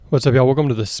What's up, y'all? Welcome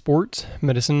to the Sports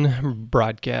Medicine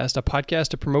Broadcast, a podcast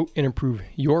to promote and improve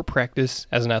your practice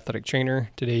as an athletic trainer.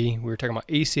 Today, we're talking about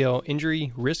ACL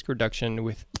injury risk reduction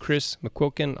with Chris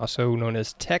McQuilkin, also known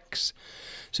as Tex.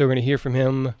 So we're going to hear from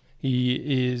him.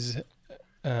 He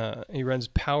runs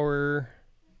Power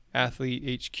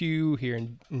Athlete HQ here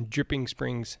in Dripping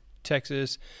Springs,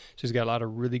 Texas. So he's got a lot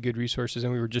of really good resources,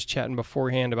 and we were just chatting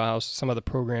beforehand about some of the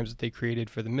programs that they created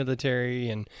for the military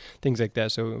and things like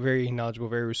that. So very knowledgeable,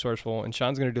 very resourceful. And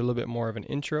Sean's going to do a little bit more of an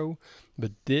intro,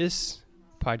 but this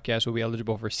podcast will be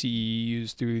eligible for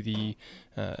CEUs through the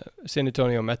San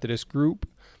Antonio Methodist Group.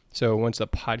 So once the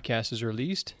podcast is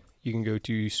released, you can go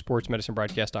to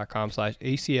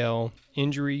sportsmedicinebroadcast.com/ACL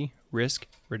injury risk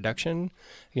reduction.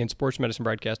 Again,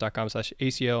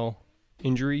 sportsmedicinebroadcast.com/ACL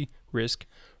injury risk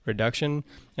reduction.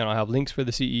 And I'll have links for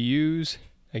the CEUs,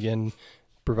 again,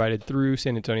 provided through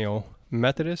San Antonio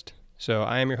Methodist. So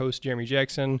I am your host, Jeremy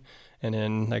Jackson. And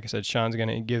then, like I said, Sean's going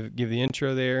to give the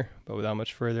intro there. But without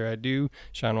much further ado,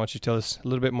 Sean, why don't you tell us a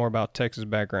little bit more about Tex's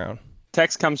background?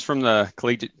 Tex comes from the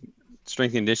collegiate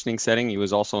strength and conditioning setting. He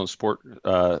was also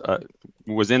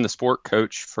was in the sport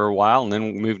coach for a while, and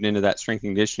then moved into that strength and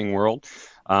conditioning world.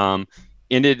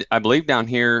 Ended, I believe, down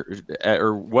here,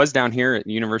 or was down here at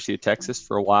the University of Texas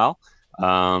for a while.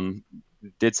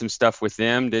 Did some stuff with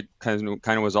them. Did kind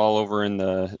of was all over in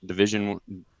the Division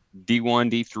D1,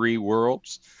 D3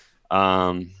 worlds,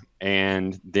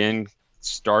 and then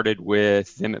started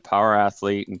with them at Power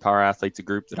Athlete. And Power Athlete's a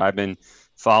group that I've been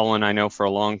following, I know, for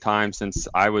a long time, since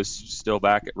I was still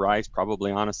back at Rice.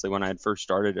 Probably, honestly, when I had first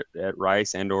started at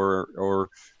Rice, and or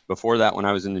before that, when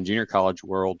I was in the junior college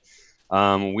world.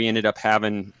 We ended up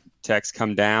having Tex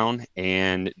come down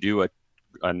and do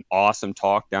an awesome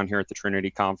talk down here at the Trinity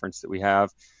Conference that we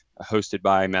have, hosted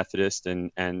by Methodist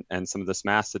and some of the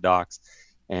SMASTA docs.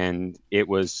 And it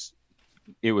was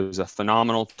a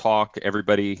phenomenal talk.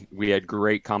 We had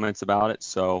great comments about it.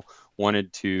 So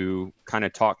wanted to kind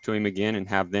of talk to him again and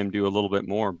have them do a little bit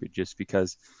more, but just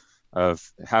because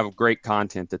of have great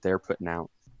content that they're putting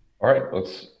out. All right,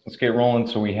 let's get rolling.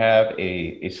 So we have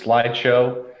a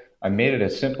slideshow. I made it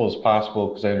as simple as possible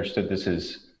because I understood this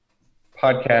is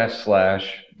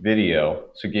podcast/video.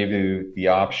 So gave you the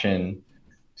option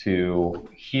to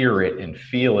hear it and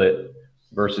feel it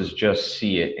versus just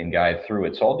see it and guide through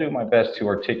it. So I'll do my best to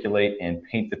articulate and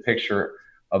paint the picture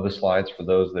of the slides for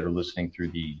those that are listening through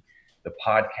the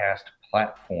podcast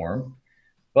platform.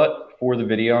 But for the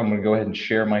video, I'm going to go ahead and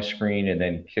share my screen and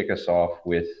then kick us off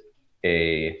with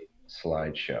a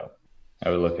slideshow.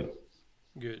 How are we looking?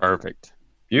 Good. Perfect.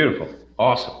 Beautiful.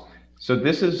 Awesome. So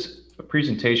this is a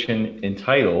presentation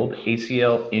entitled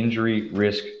ACL Injury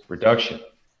Risk Reduction.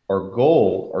 Our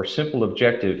goal, our simple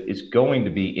objective, is going to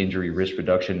be injury risk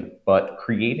reduction, but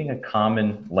creating a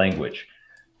common language.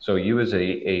 So you as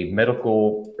a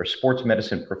medical or sports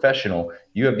medicine professional,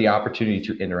 you have the opportunity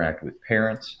to interact with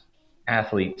parents,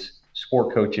 athletes,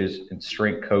 sport coaches, and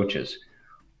strength coaches,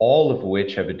 all of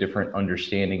which have a different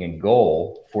understanding and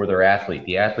goal for their athlete.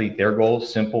 The athlete, their goal is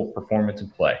simple: performance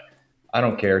and play. I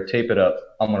don't care, tape it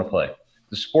up, I'm going to play.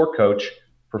 The sport coach,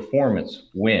 performance,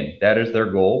 win. That is their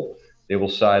goal. They will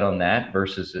side on that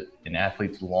versus an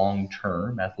athlete's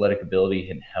long-term athletic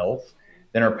ability and health.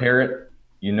 Then our parent,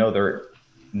 their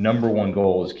number one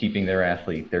goal is keeping their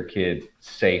athlete, their kid,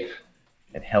 safe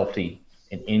and healthy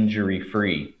and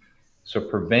injury-free. So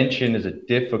prevention is a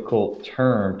difficult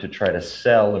term to try to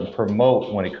sell and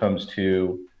promote when it comes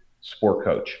to sport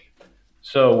coach.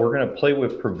 So we're going to play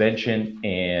with prevention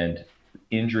and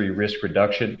injury risk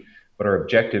reduction, but our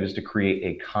objective is to create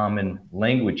a common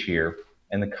language here.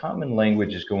 And the common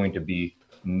language is going to be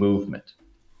movement.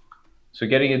 So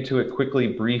getting into it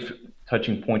quickly, brief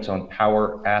touching points on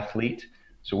Power Athlete.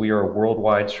 So we are a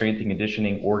worldwide strength and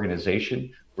conditioning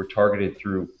organization. We're targeted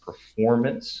through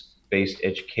performance-based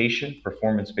education,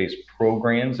 performance-based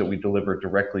programs that we deliver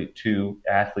directly to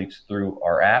athletes through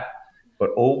our app.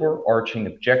 But overarching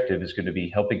objective is going to be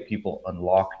helping people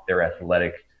unlock their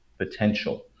athletic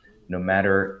potential, no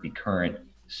matter the current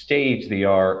stage they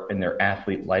are in their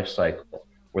athlete life cycle,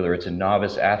 whether it's a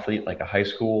novice athlete like a high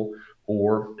school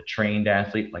or a trained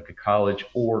athlete like a college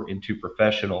or into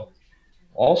professional.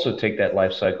 Also take that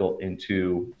life cycle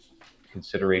into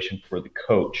consideration for the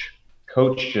coach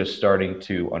just starting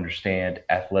to understand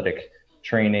athletic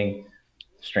training,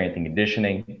 strength and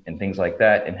conditioning, and things like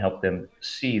that, and help them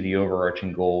see the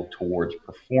overarching goal towards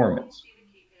performance.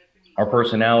 Our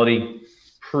personality,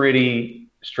 pretty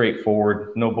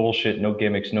straightforward, no bullshit, no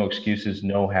gimmicks, no excuses,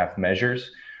 no half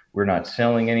measures. We're not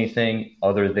selling anything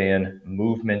other than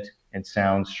movement and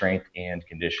sound strength and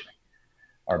conditioning.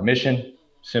 Our mission,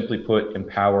 simply put,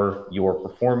 empower your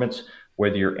performance,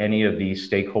 whether you're any of these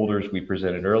stakeholders we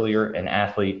presented earlier, an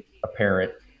athlete, a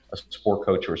parent, a sport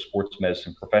coach, or a sports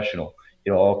medicine professional,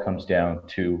 it all comes down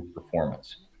to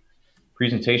performance.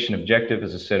 Presentation objective,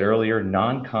 as I said earlier,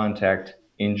 non-contact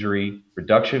injury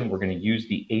reduction. We're going to use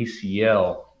the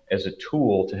ACL as a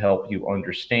tool to help you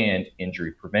understand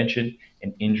injury prevention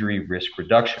and injury risk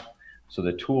reduction. So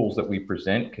the tools that we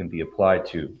present can be applied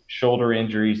to shoulder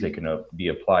injuries, they can be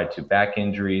applied to back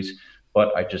injuries,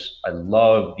 but I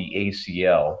love the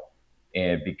ACL,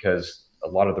 and because a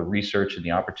lot of the research and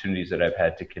the opportunities that I've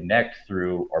had to connect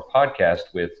through our podcast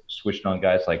with switched on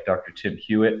guys like Dr. Tim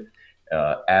Hewitt,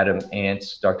 Adam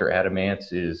Ants. Dr. Adam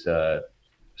Ants is a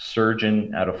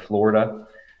surgeon out of Florida,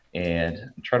 and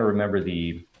I'm trying to remember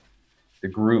the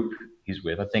group he's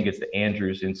with. I think it's the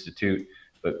Andrews Institute,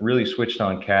 but really switched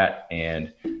on cat.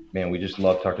 And man, we just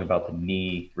love talking about the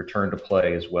knee return to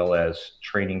play, as well as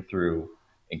training through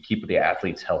and keep the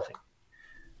athletes healthy.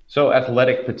 So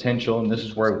athletic potential, and this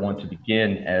is where I want to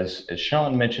begin. As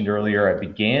Sean mentioned earlier, I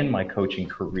began my coaching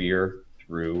career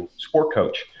through sport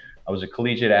coach. I was a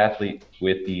collegiate athlete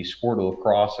with the sport of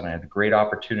lacrosse, and I had the great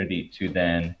opportunity to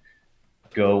then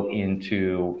go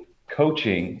into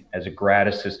coaching as a grad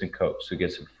assistant coach. So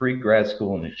get some free grad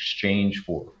school in exchange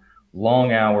for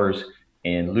long hours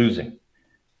and losing.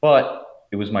 But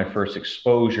it was my first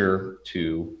exposure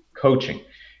to coaching.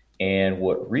 And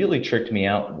what really tricked me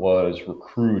out was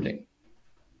recruiting.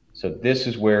 So this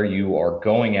is where you are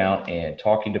going out and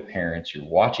talking to parents, you're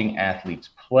watching athletes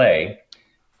play,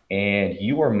 and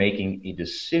you are making a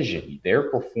decision. Their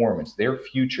performance, their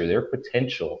future, their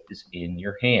potential is in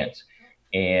your hands.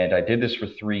 And I did this for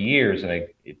 3 years, and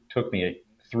it took me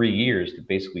 3 years to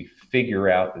basically figure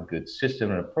out a good system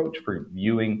and approach for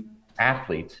viewing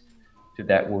athletes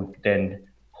that will then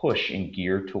push and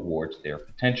gear towards their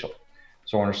potential.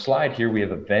 So on our slide here, we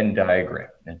have a Venn diagram,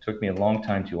 and it took me a long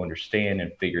time to understand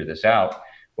and figure this out.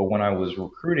 But when I was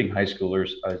recruiting high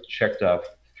schoolers, I checked off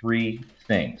 3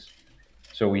 things.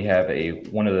 So we have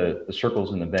one of the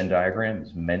circles in the Venn diagram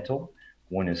is mental,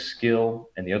 one is skill,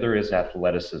 and the other is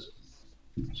athleticism.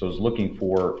 So I was looking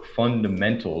for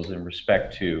fundamentals in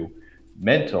respect to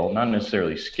mental, not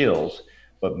necessarily skills,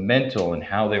 but mental and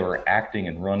how they were acting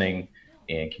and running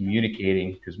and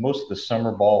communicating. Because most of the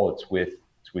summer ball, it's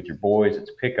with your boys,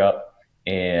 it's pickup,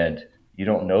 and you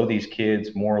don't know these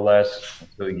kids more or less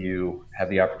until you have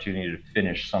the opportunity to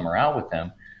finish summer out with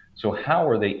them. So how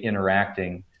are they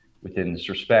interacting within this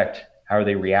respect? How are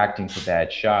they reacting to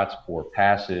bad shots, poor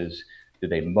passes? Do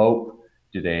they mope?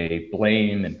 Do they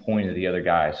blame and point at the other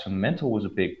guy? So mental was a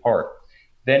big part.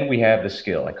 Then we have the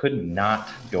skill. I could not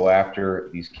go after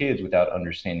these kids without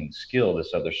understanding the skill,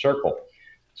 this other circle.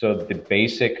 So the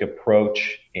basic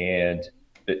approach, and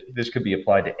this could be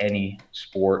applied to any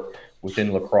sport.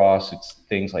 Within lacrosse, it's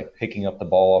things like picking up the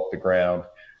ball off the ground.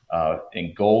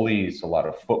 In goalies, a lot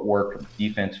of footwork,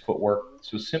 defense footwork.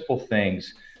 So simple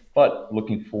things, but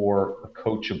looking for a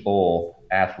coachable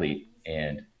athlete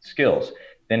and skills.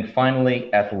 Then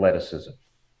finally, athleticism.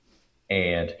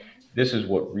 And this is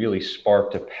what really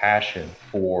sparked a passion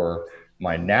for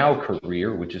my now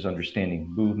career, which is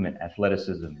understanding movement,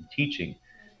 athleticism, and teaching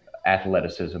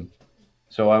athleticism.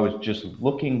 So I was just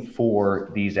looking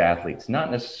for these athletes,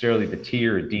 not necessarily the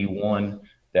tier D1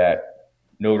 that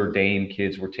Notre Dame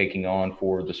kids were taking on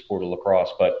for the sport of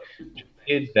lacrosse, but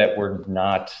kids that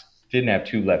didn't have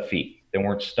 2 left feet. They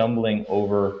weren't stumbling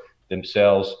over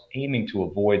themselves, aiming to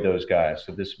avoid those guys.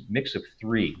 So this mix of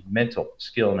 3, mental,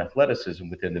 skill, and athleticism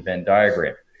within the Venn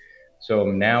diagram. So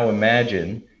now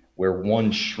imagine where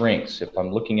one shrinks. If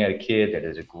I'm looking at a kid that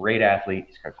is a great athlete,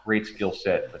 he's got great skill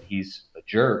set, but he's a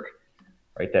jerk,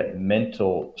 right? That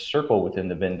mental circle within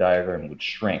the Venn diagram would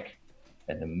shrink.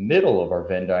 In the middle of our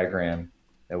Venn diagram,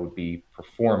 that would be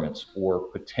performance or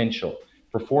potential.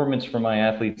 Performance for my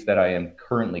athletes that I am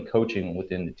currently coaching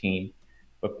within the team,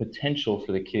 but potential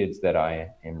for the kids that I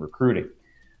am recruiting.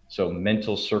 So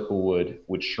mental circle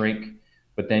would shrink,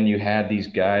 but then you had these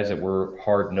guys that were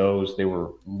hard-nosed. They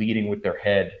were leading with their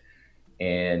head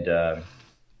and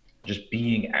just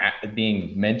being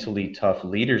mentally tough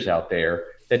leaders out there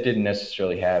that didn't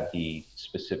necessarily have the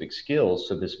specific skills.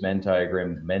 So this Venn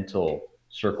diagram mental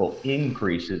circle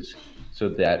increases so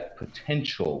that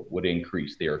potential would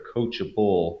increase. They are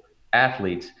coachable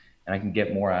athletes, and I can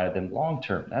get more out of them long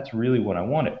term. That's really what I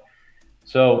wanted.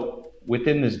 So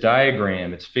within this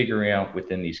diagram, it's figuring out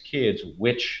within these kids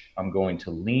which I'm going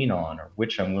to lean on or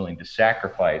which I'm willing to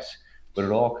sacrifice, but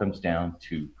it all comes down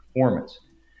to performance.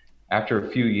 After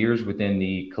a few years within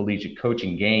the collegiate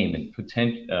coaching game and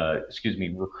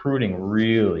recruiting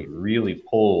really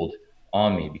pulled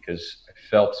on me because I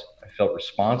felt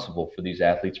responsible for these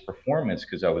athletes' performance,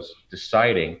 because I was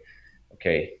deciding,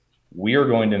 okay, we are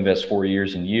going to invest 4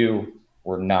 years in you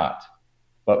or not.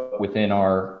 But within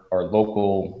our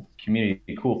local community,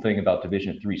 the cool thing about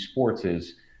Division III sports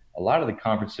is a lot of the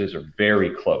conferences are very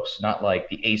close, not like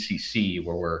the ACC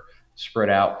where we're spread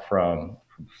out from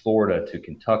Florida to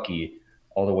Kentucky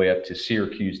all the way up to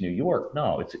Syracuse, New York.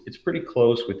 No, it's pretty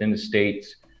close within the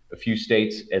states, a few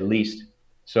states at least.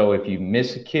 So if you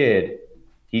miss a kid,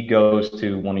 he goes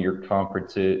to one of your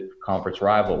conference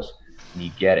rivals, and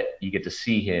you get it. You get to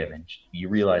see him, and you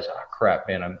realize, oh crap,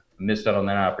 man, I missed out on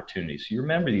that opportunity. So you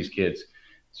remember these kids.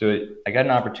 So I got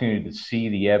an opportunity to see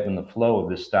the ebb and the flow of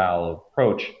this style of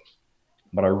approach,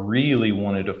 but I really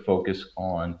wanted to focus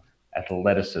on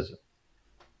athleticism.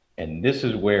 And this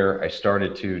is where I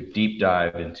started to deep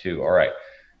dive into, all right,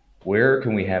 where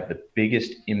can we have the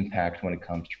biggest impact when it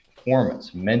comes to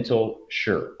performance? Mental,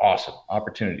 sure, awesome.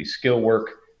 Opportunity, skill work.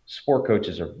 Sport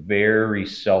coaches are very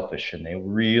selfish and they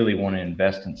really want to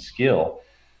invest in skill.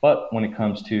 But when it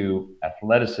comes to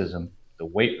athleticism, the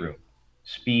weight room,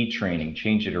 speed training,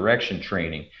 change of direction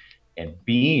training, and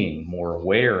being more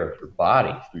aware of your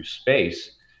body through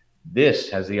space, this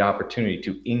has the opportunity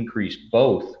to increase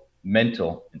both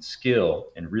mental and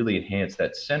skill and really enhance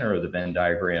that center of the Venn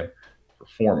diagram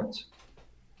performance.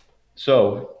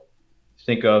 So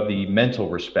think of the mental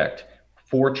respect.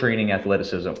 For training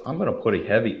athleticism, I'm going to put a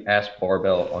heavy ass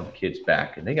barbell on the kid's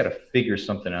back, and they got to figure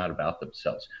something out about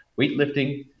themselves.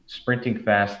 Weightlifting, sprinting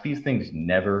fast, these things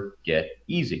never get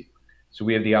easy. So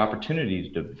we have the opportunity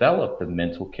to develop the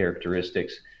mental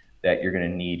characteristics that you're going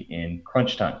to need in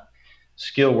crunch time.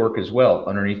 Skill work as well.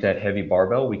 Underneath that heavy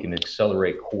barbell, we can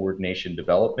accelerate coordination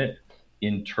development,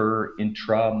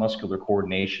 intramuscular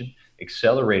coordination,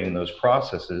 accelerating those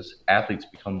processes. Athletes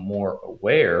become more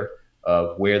aware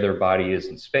of where their body is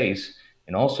in space,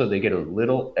 and also they get a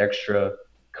little extra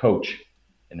coach,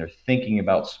 and they're thinking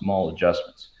about small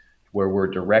adjustments where we're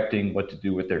directing what to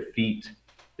do with their feet,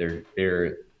 their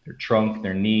trunk,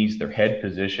 their knees, their head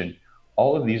position.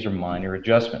 All of these are minor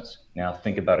adjustments. Now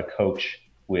think about a coach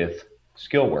with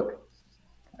skill work.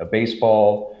 A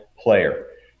baseball player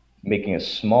making a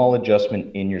small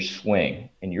adjustment in your swing,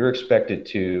 and you're expected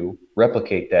to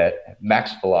replicate that at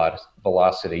max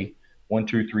velocity 1,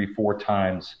 2, 3, 4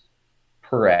 times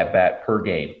per at bat per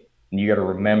game. And you got to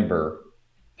remember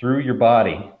through your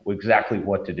body exactly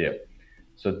what to do.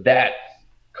 So that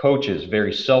coach is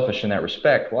very selfish in that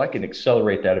respect. Well, I can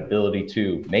accelerate that ability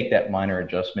to make that minor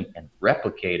adjustment and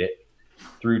replicate it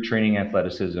through training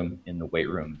athleticism in the weight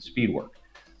room and speed work.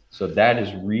 So that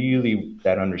is really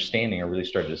that understanding. I really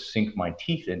started to sink my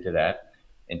teeth into that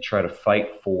and try to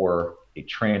fight for a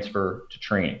transfer to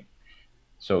training.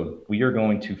 So we are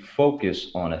going to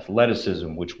focus on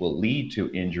athleticism, which will lead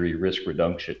to injury risk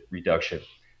reduction.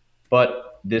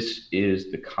 But this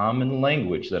is the common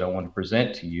language that I want to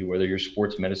present to you, whether you're a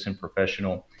sports medicine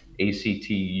professional, ACT,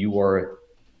 you are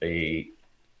a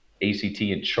ACT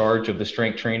in charge of the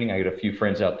strength training. I got a few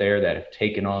friends out there that have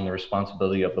taken on the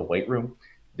responsibility of the weight room.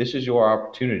 This is your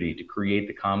opportunity to create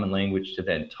the common language to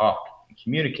then talk and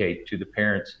communicate to the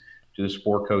parents, to the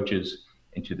sport coaches,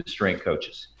 and to the strength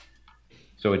coaches.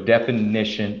 So a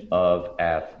definition of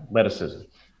athleticism.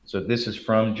 So this is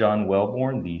from John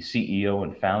Welborn, the CEO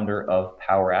and founder of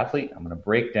Power Athlete. I'm going to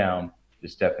break down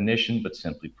this definition, but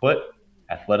simply put,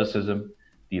 athleticism,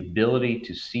 the ability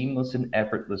to seamless and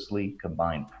effortlessly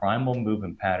combine primal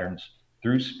movement patterns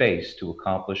through space to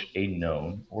accomplish a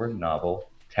known or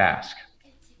novel task.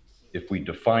 If we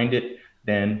defined it,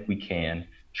 then we can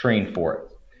train for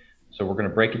it. So we're going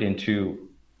to break it into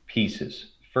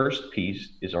pieces. First piece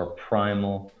is our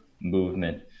primal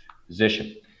movement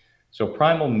position. So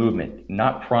primal movement,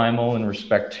 not primal in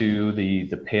respect to the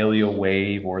paleo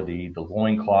wave or the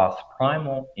loincloth,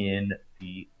 primal in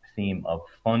the theme of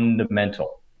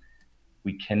fundamental.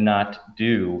 We cannot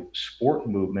do sport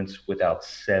movements without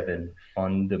 7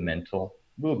 fundamental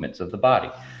movements of the body.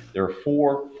 There are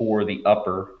 4 for the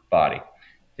upper body.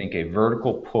 Think a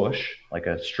vertical push, like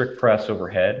a strict press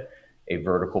overhead, a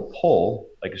vertical pull,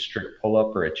 like a strict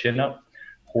pull-up or a chin-up,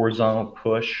 horizontal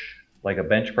push, like a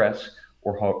bench press,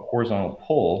 or horizontal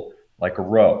pull, like a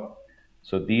row.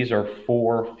 So these are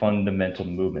 4 fundamental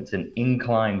movements. An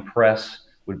incline press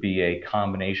would be a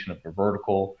combination of a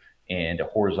vertical and a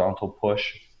horizontal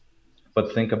push.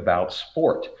 But think about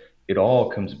sport. It all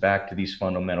comes back to these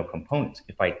fundamental components.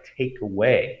 If I take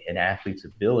away an athlete's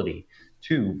ability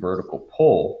to vertical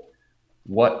pull,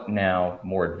 what now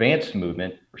more advanced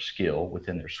movement or skill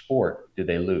within their sport do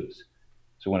they lose?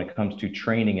 So when it comes to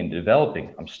training and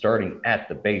developing, I'm starting at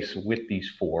the base with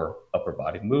these 4 upper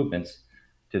body movements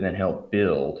to then help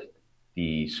build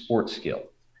the sports skill.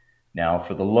 Now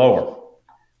for the lower,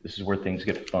 this is where things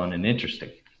get fun and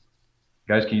interesting.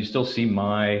 Guys, can you still see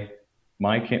my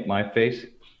face?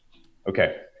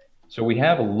 Okay, so we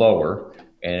have a lower,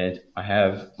 and I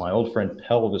have my old friend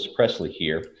Pelvis Presley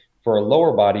here. For our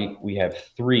lower body, we have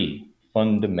 3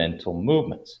 fundamental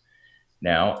movements.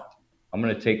 Now, I'm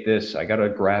going to take this. I got a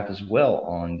graph as well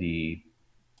on the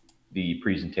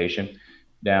presentation.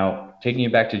 Now, taking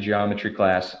it back to geometry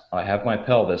class, I have my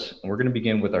pelvis, and we're going to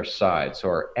begin with our side. So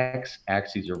our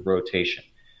x-axis of rotation.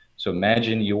 So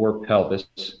imagine your pelvis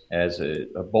as a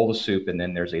bowl of soup, and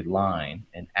then there's a line,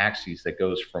 an axis that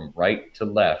goes from right to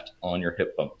left on your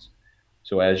hip bones.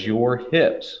 So as your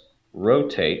hips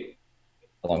rotate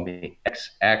along the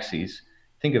x-axis,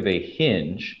 think of a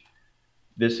hinge.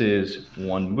 This is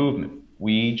one movement.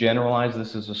 We generalize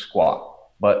this as a squat,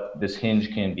 but this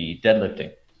hinge can be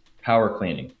deadlifting, power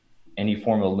cleaning, any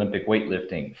form of Olympic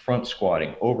weightlifting, front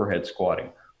squatting, overhead squatting,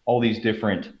 all these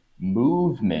different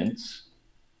movements,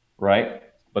 right?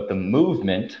 But the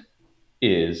movement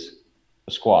is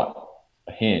a squat,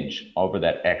 a hinge over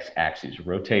that x-axis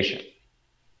rotation.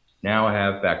 Now I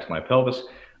have, back to my pelvis,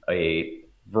 a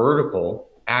vertical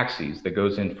axis that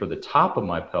goes in for the top of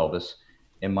my pelvis,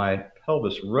 and my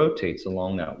pelvis rotates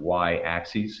along that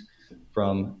y-axis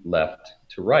from left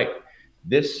to right.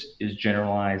 This is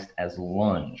generalized as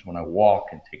lunge. When I walk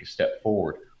and take a step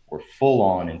forward, or full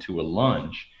on into a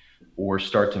lunge, or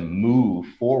start to move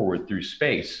forward through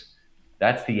space,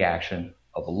 that's the action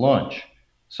of a lunge.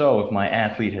 So if my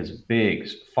athlete has a big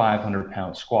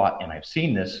 500-pound squat, and I've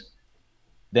seen this,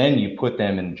 then you put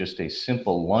them in just a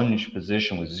simple lunge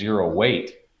position with 0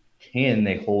 weight. Can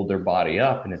they hold their body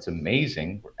up? And it's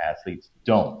amazing where athletes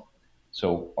don't.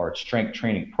 So our strength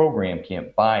training program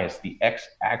can't bias the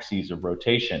x-axis of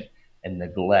rotation and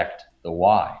neglect the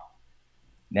y.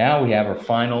 Now we have our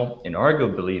final, and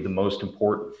arguably the most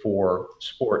important for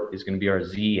sport, is going to be our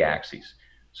z-axis.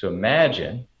 So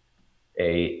imagine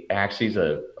a axis,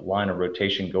 a line of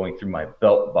rotation going through my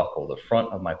belt buckle, the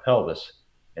front of my pelvis,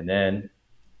 and then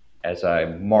as I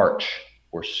march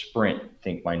or sprint,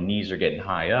 think my knees are getting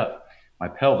high up, my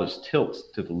pelvis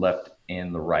tilts to the left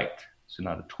and the right. So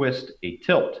not a twist, a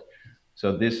tilt.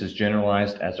 So this is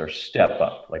generalized as our step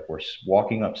up, like we're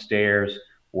walking upstairs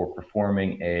or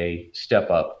performing a step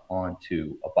up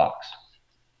onto a box.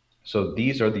 So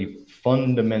these are the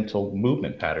fundamental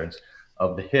movement patterns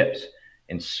of the hips.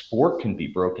 And sport can be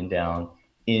broken down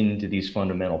into these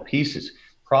fundamental pieces.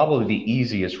 Probably the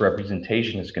easiest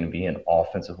representation is going to be an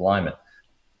offensive lineman.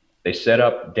 They set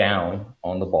up down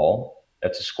on the ball.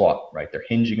 That's a squat, right? They're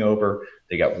hinging over.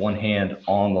 They got one hand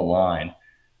on the line.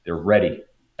 They're ready.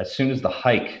 As soon as the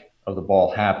hike of the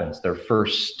ball happens, their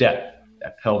first step,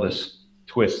 that pelvis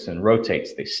twists and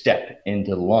rotates. They step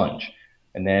into the lunge.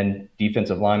 And then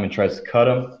defensive lineman tries to cut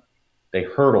them. They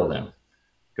hurdle them,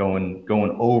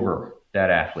 going over that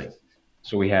athlete.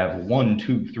 So we have 1,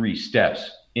 2, 3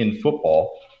 steps in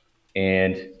football,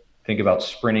 and think about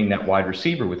sprinting that wide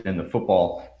receiver within the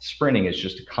football. Sprinting is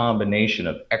just a combination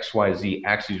of XYZ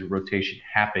axis of rotation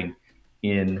happening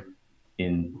in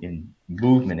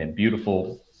movement and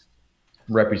beautiful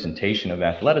representation of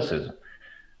athleticism.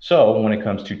 So when it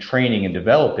comes to training and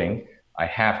developing, I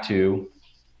have to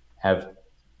have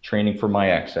training for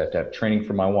my X, I have to have training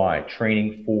for my Y,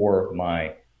 training for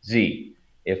my Z.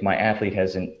 If my athlete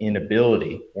has an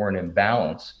inability or an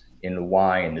imbalance in the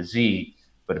Y and the Z,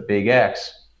 but a big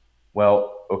X,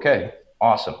 well, okay,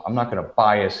 awesome. I'm not going to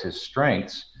bias his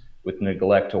strengths with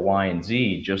neglect to Y and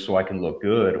Z just so I can look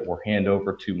good or hand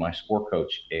over to my sport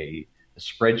coach a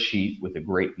spreadsheet with a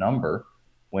great number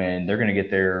when they're going to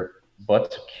get their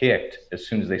butts kicked as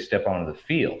soon as they step onto the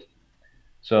field.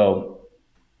 So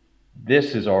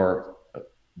this is our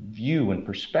view and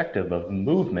perspective of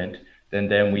movement.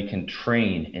 Then we can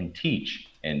train and teach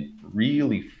and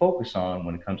really focus on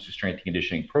when it comes to strength and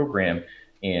conditioning program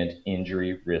and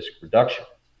injury risk reduction.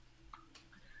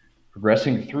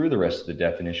 Progressing through the rest of the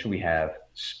definition, we have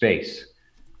space.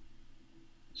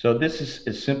 So this is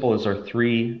as simple as our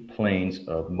 3 planes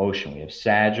of motion. We have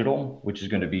sagittal, which is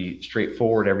going to be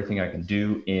straightforward, everything I can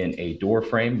do in a door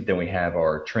frame. Then we have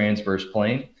our transverse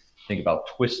plane. Think about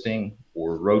twisting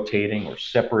or rotating or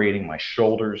separating my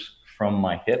shoulders from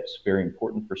my hips, very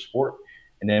important for sport.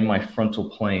 And then my frontal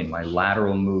plane, my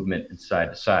lateral movement and side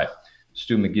to side.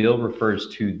 Stu McGill refers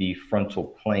to the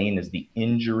frontal plane as the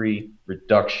injury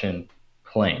reduction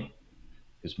plane.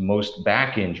 Because most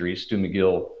back injuries,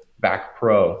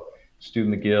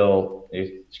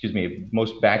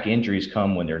 most back injuries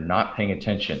come when they're not paying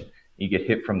attention. You get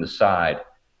hit from the side,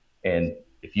 and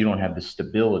if you don't have the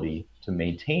stability to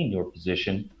maintain your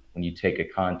position, when you take a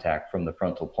contact from the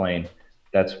frontal plane,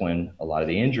 that's when a lot of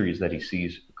the injuries that he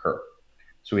sees occur.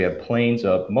 So we have planes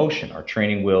of motion. Our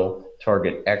training will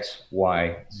target X,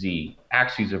 Y, Z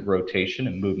axes of rotation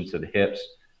and movements of the hips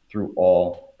through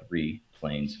all 3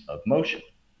 planes of motion.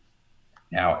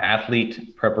 Now,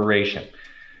 athlete preparation.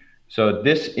 So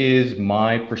this is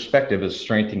my perspective as a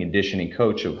strength and conditioning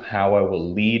coach of how I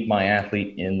will lead my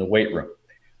athlete in the weight room.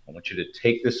 I want you to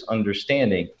take this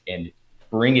understanding and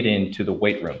bring it into the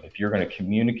weight room. If you're going to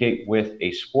communicate with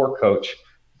a sport coach,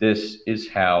 this is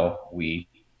how we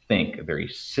think. A very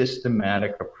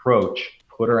systematic approach,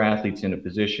 put our athletes in a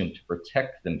position to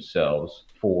protect themselves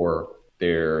for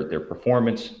their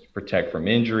performance, protect from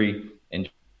injury, and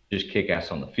just kick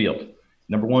ass on the field.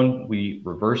 Number one, we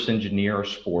reverse engineer our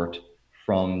sport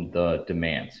from the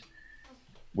demands.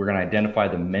 We're going to identify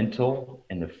the mental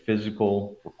and the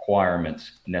physical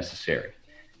requirements necessary.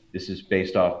 This is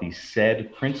based off the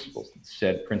SAID principles.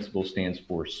 SAID principle stands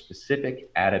for specific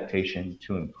adaptation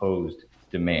to imposed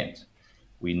demands.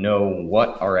 We know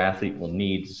what our athlete will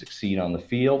need to succeed on the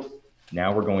field.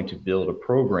 Now we're going to build a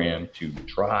program to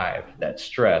drive that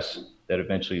stress that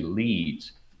eventually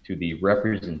leads to the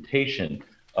representation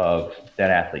of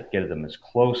that athlete, get them as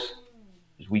close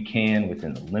as we can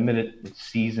within the limited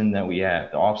season that we have,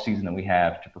 the off season that we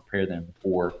have, to prepare them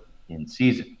for in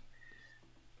season.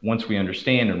 Once we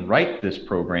understand and write this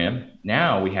program,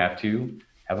 now we have to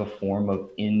have a form of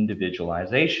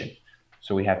individualization.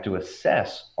 So we have to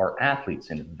assess our athletes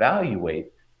and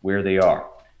evaluate where they are.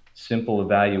 Simple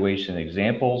evaluation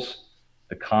examples: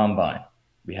 the combine.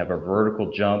 We have our vertical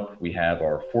jump, we have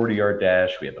our 40-yard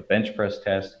dash, we have a bench press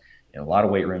test. In a lot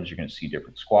of weight rooms, you're going to see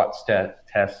different squat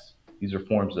tests. These are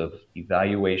forms of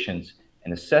evaluations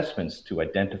and assessments to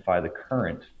identify the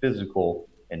current physical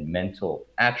and mental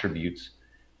attributes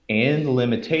and the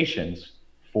limitations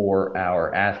for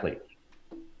our athlete.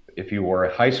 If you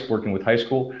are working with high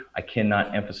school, I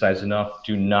cannot emphasize enough,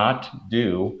 do not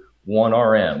do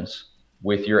 1RMs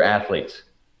with your athletes.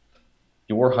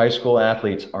 Your high school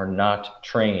athletes are not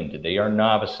trained. They are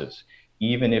novices.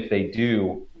 Even if they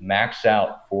do max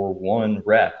out for 1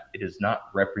 rep, it is not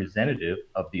representative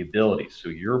of the ability. So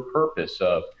your purpose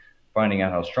of finding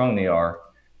out how strong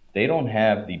they don't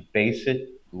have the basic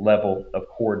level of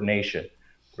coordination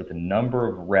or the number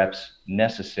of reps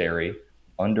necessary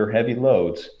under heavy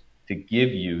loads to give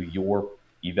you your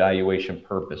evaluation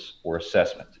purpose or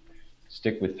assessment.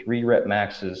 Stick with 3 rep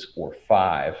maxes or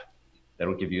 5.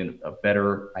 That'll give you a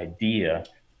better idea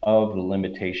of the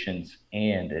limitations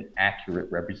and an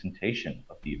accurate representation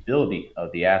of the ability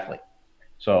of the athlete.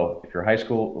 So if you're high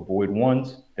school, avoid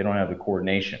 1s. They don't have the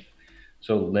coordination.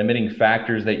 So limiting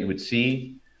factors that you would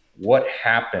see: what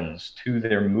happens to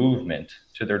their movement,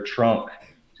 to their trunk,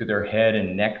 to their head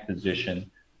and neck position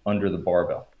under the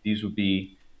barbell. These would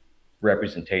be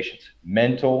representations.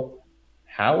 Mental: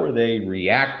 how are they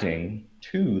reacting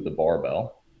to the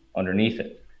barbell underneath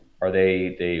it? Are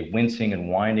they wincing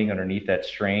and winding underneath that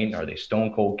strain? Are they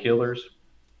stone cold killers?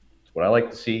 That's what I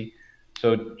like to see.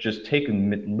 So just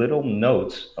taking little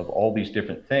notes of all these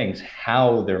different things,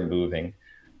 how they're moving,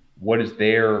 what is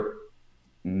their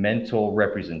mental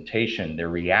representation, their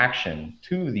reaction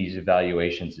to these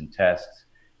evaluations and tests,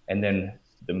 and then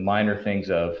the minor things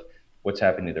of what's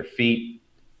happening to their feet,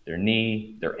 their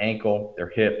knee, their ankle, their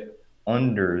hip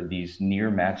under these near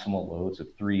maximal loads of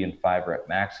 3 and 5 rep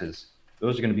maxes.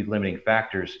 Those are going to be limiting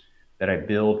factors that I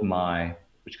build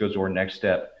which goes to our next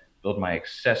step, build my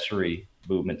accessory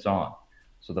movements on.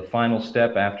 So the final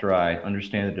step after I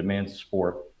understand the demands of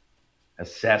sport,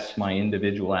 assess my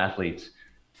individual athletes,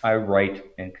 I write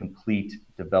and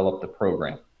develop the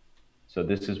program. So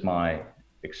this is my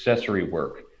accessory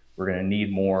work. We're going to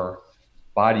need more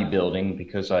bodybuilding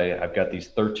because I've got these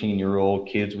 13-year-old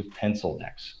kids with pencil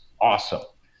necks. Awesome.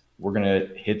 We're going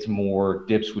to hit some more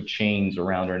dips with chains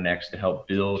around our necks to help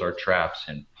build our traps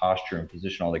and posture and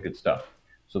position, all that good stuff.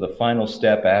 So the final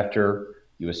step after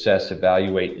you assess,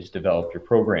 evaluate, is develop your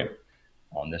program.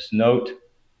 On this note,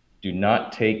 do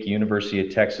not take University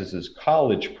of Texas's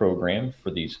college program for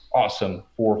these awesome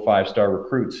 4 or 5-star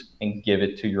recruits and give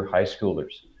it to your high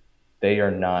schoolers. They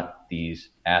are not these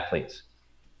athletes.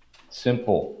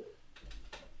 Simple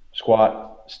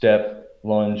squat, step,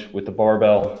 lunge with the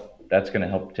barbell. That's going to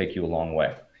help take you a long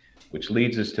way, which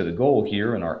leads us to the goal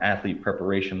here in our athlete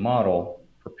preparation model: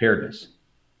 preparedness.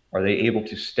 Are they able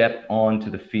to step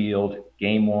onto the field,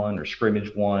 game 1 or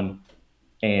scrimmage 1,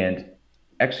 and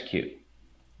execute?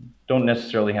 Don't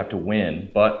necessarily have to win,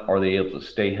 but are they able to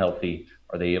stay healthy?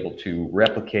 Are they able to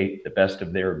replicate the best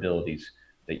of their abilities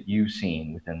that you've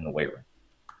seen within the weight room?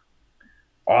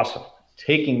 Awesome.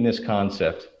 Taking this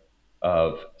concept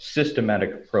of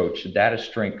systematic approach the data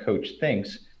strength coach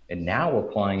thinks, and now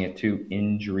applying it to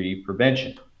injury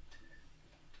prevention.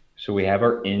 So we have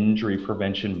our injury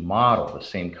prevention model, the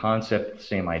same concept, the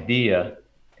same idea,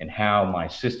 and how my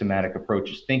systematic approach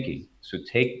is thinking. So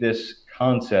take this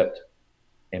concept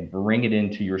and bring it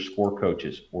into your sport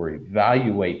coaches, or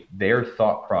evaluate their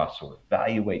thought process, or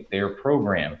evaluate their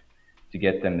program to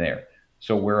get them there.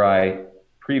 So where I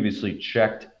previously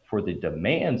checked for the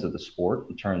demands of the sport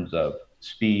in terms of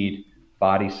speed,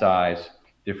 body size,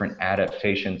 different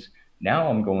adaptations, now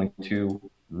I'm going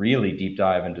to really deep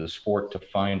dive into the sport to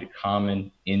find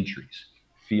common injuries.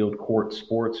 Field court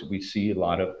sports, we see a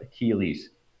lot of Achilles,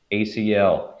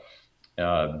 ACL,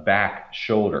 back,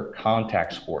 shoulder,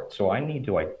 contact sports. So I need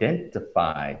to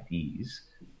identify these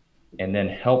and then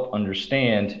help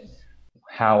understand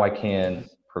how I can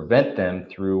prevent them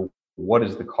through what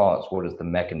is the cause, what is the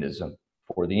mechanism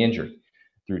for the injury.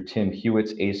 Through Tim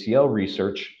Hewitt's ACL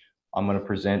research, I'm going to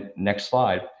present, next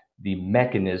slide, the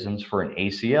mechanisms for an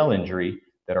ACL injury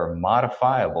that are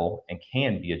modifiable and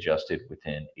can be adjusted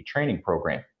within a training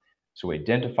program. So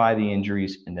identify the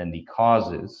injuries and then the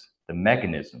causes, the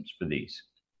mechanisms for these.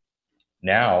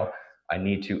 Now I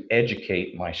need to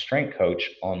educate my strength coach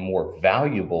on more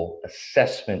valuable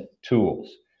assessment tools.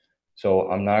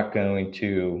 So I'm not going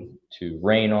to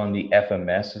rain on the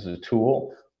FMS as a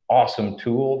tool. Awesome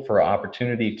tool for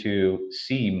opportunity to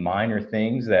see minor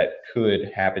things that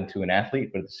could happen to an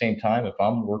athlete. But at the same time, if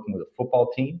I'm working with a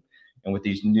football team and with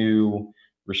these new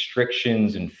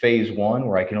restrictions in phase one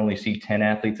where I can only see 10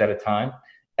 athletes at a time,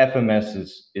 FMS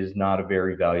is not a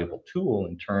very valuable tool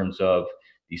in terms of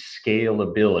the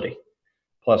scalability.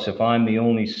 Plus, if I'm the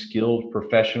only skilled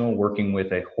professional working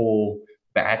with a whole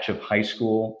batch of high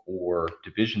school or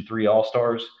Division III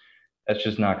All-Stars, that's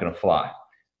just not going to fly.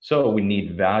 So we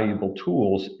need valuable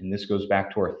tools, and this goes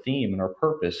back to our theme and our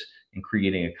purpose in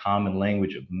creating a common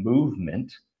language of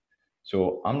movement.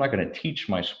 So I'm not going to teach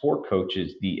my sport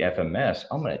coaches the FMS.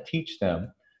 I'm going to teach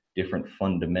them different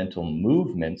fundamental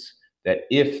movements that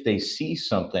if they see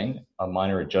something, a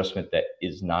minor adjustment that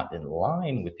is not in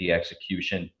line with the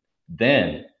execution,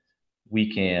 then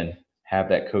we can have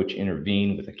that coach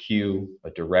intervene with a cue,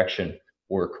 a direction,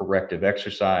 or a corrective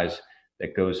exercise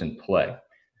that goes in play.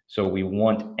 So we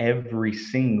want every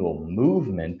single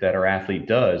movement that our athlete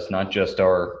does, not just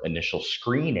our initial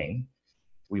screening.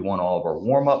 We want all of our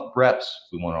warm-up reps.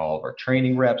 We want all of our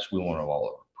training reps. We want all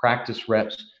of our practice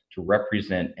reps to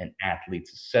represent an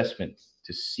athlete's assessment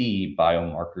to see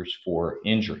biomarkers for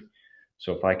injury.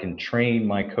 So if I can train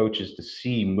my coaches to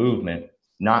see movement,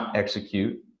 not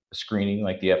execute a screening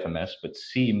like the FMS, but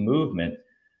see movement,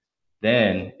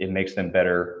 then it makes them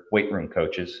better weight room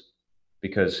coaches,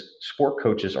 because sport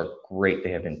coaches are great.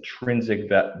 They have an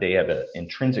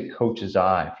intrinsic coach's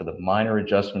eye for the minor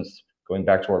adjustments, going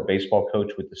back to our baseball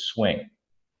coach with the swing.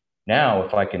 Now,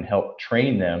 if I can help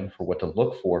train them for what to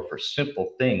look for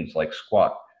simple things like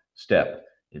squat, step,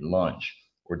 and lunge,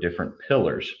 or different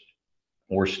pillars,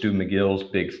 or Stu McGill's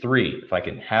big three, if I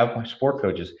can have my sport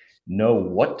coaches know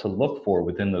what to look for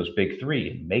within those big three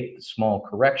and make the small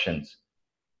corrections,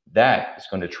 that is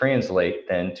going to translate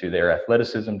then to their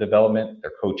athleticism development,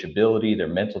 their coachability, their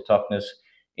mental toughness,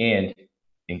 and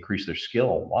increase their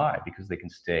skill. Why? Because they can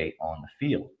stay on the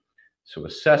field. So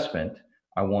assessment,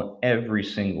 I want every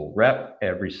single rep,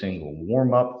 every single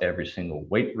warm up, every single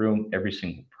weight room, every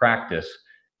single practice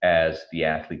as the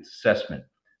athlete's assessment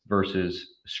versus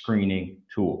a screening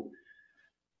tool.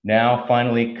 Now,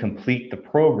 finally, complete the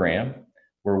program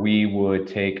where we would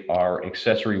take our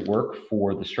accessory work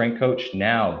for the strength coach.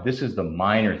 Now, this is the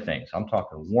minor things. I'm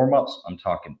talking warm-ups, I'm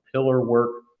talking pillar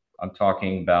work, I'm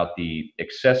talking about the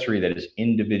accessory that is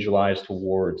individualized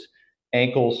towards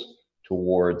ankles,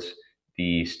 towards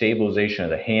the stabilization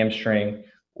of the hamstring,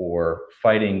 or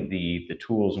fighting the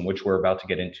tools in which we're about to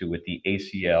get into with the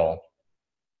ACL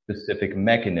specific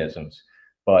mechanisms.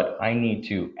 But I need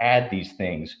to add these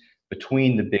things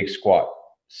between the big squat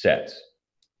sets,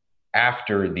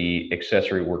 after the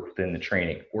accessory work within the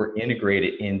training, or integrate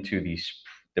it into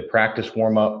the practice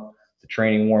warm-up, the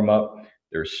training warm-up.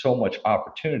 There's so much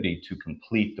opportunity to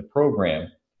complete the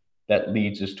program that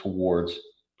leads us towards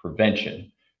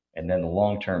prevention and then the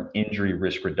long-term injury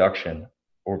risk reduction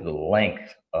over the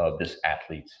length of this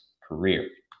athlete's career.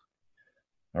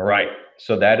 All right,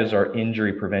 so that is our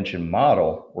injury prevention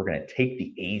model. We're going to take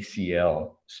the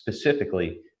ACL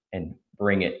specifically and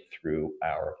bring it through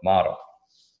our model.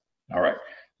 All right,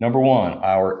 number one,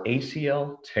 our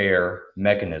ACL tear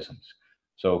mechanisms.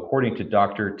 So according to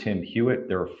Dr. Tim Hewitt,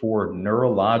 there are 4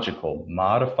 neurological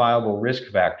modifiable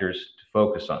risk factors to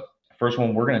focus on. The first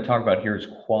one we're going to talk about here is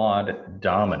quad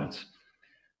dominance.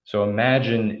 So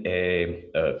imagine a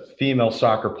female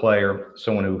soccer player,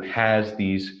 someone who has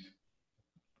these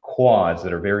quads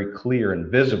that are very clear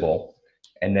and visible,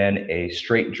 and then a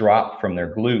straight drop from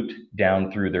their glute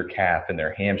down through their calf and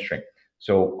their hamstring.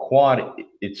 So quad,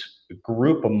 it's a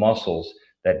group of muscles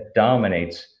that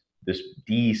dominates this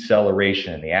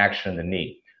deceleration and the action of the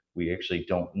knee. We actually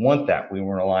don't want that. We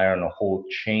want to rely on a whole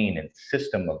chain and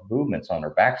system of movements on our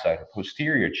backside, a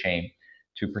posterior chain,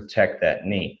 to protect that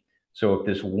knee. So if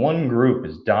this one group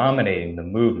is dominating the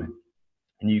movement,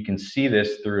 and you can see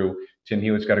this through Tim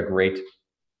Hewitt's got a great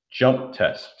jump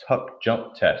test, tuck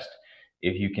jump test.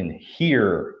 If you can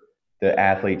hear the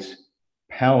athletes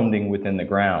pounding within the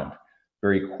ground,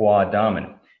 very quad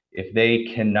dominant. If they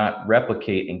cannot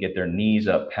replicate and get their knees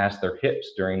up past their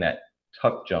hips during that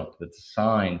tuck jump, that's a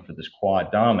sign for this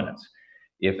quad dominance.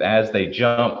 If as they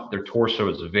jump, their torso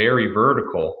is very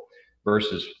vertical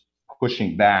versus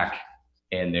pushing back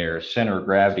and their center of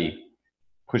gravity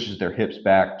pushes their hips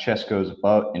back, chest goes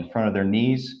above in front of their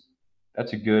knees,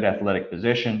 that's a good athletic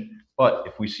position. But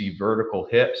if we see vertical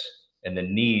hips and the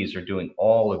knees are doing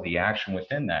all of the action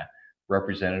within that,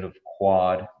 representative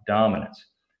quad dominance.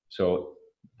 So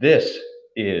this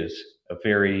is a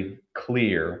very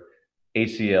clear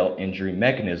ACL injury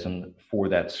mechanism for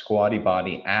that squatty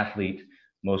body athlete,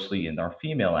 mostly in our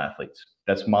female athletes.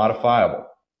 That's modifiable.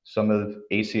 Some of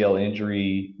ACL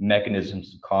injury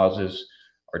mechanisms and causes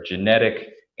are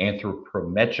genetic,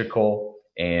 anthropometrical,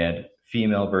 and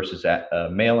female versus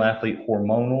male athlete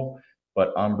hormonal,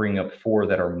 but I'm bringing up 4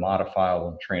 that are modifiable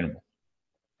and trainable.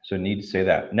 So need to say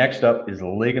that. Next up is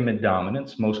ligament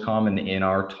dominance, most common in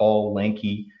our tall,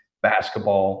 lanky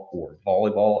basketball or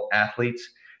volleyball athletes.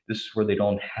 This is where they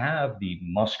don't have the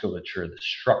musculature, the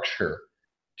structure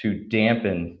to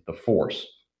dampen the force.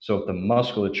 So if the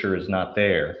musculature is not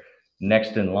there,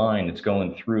 next in line, it's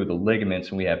going through the ligaments,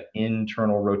 and we have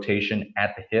internal rotation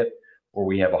at the hip, or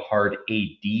we have a hard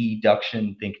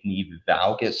adduction, think knee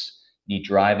valgus, knee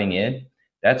driving in.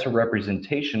 That's a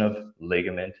representation of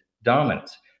ligament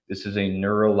dominance. This is a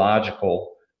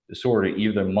neurological disorder.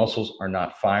 Either muscles are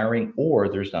not firing or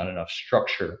there's not enough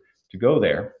structure to go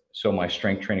there. So my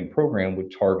strength training program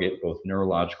would target both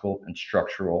neurological and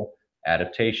structural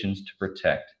adaptations to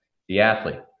protect the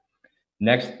athlete.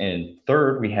 Next and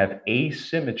third, we have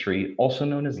asymmetry, also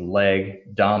known as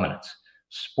leg dominance.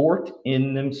 Sport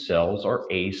in themselves are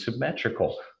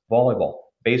asymmetrical. Volleyball,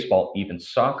 baseball, even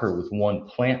soccer with one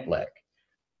plant leg.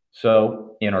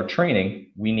 So in our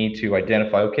training, we need to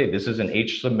identify, okay, this is an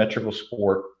asymmetrical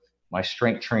sport. My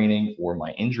strength training or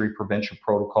my injury prevention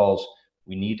protocols,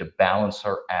 we need to balance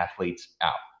our athletes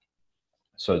out.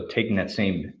 So taking that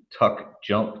same tuck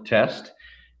jump test,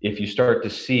 if you start to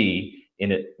see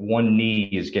in it, one knee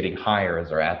is getting higher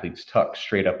as our athletes tuck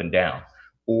straight up and down,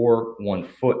 or one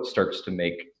foot starts to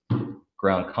make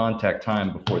ground contact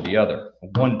time before the other, a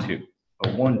 1-2, a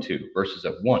 1-2 versus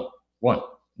a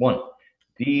 1-1-1.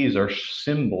 These are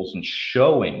symbols and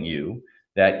showing you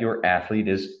that your athlete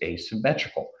is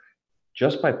asymmetrical.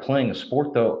 Just by playing a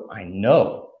sport, though, I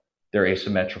know they're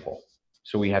asymmetrical.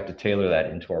 So we have to tailor that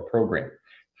into our program.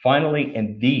 Finally,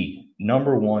 and the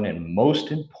number one and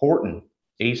most important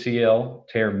ACL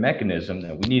tear mechanism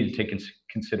that we need to take into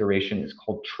consideration is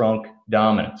called trunk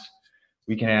dominance.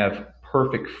 We can have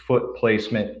perfect foot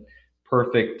placement,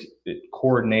 perfect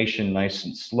coordination, nice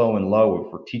and slow and low.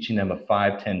 If we're teaching them a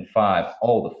 5-10-5,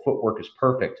 all the footwork is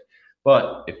perfect.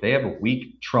 But if they have a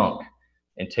weak trunk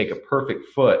and take a perfect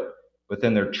foot, but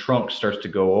then their trunk starts to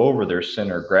go over their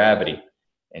center of gravity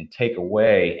and take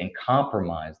away and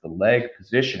compromise the leg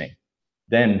positioning,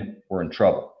 then we're in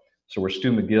trouble. So where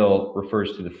Stu McGill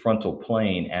refers to the frontal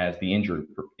plane as the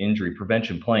injury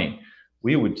prevention plane,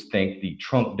 we would think the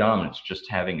trunk dominance, just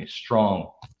having a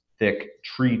strong, thick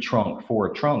tree trunk for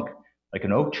a trunk, like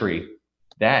an oak tree,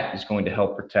 that is going to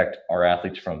help protect our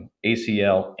athletes from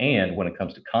ACL, and when it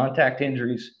comes to contact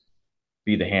injuries,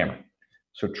 be the hammer.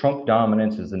 So trunk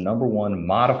dominance is the number one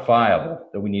modifiable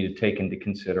that we need to take into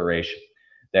consideration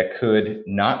that could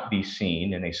not be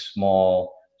seen in a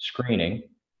small screening.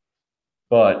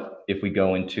 But if we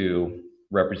go into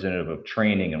representative of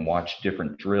training and watch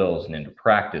different drills and into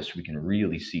practice, we can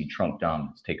really see trunk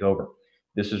dominance take over.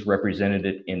 This is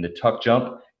represented in the tuck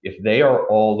jump. If they are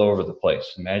all over the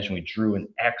place, imagine we drew an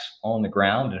X on the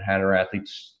ground and had our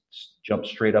athletes jump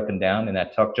straight up and down in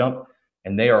that tuck jump,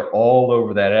 and they are all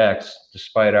over that X,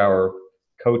 despite our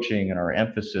coaching and our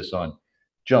emphasis on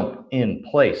jump in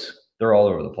place. They're all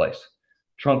over the place.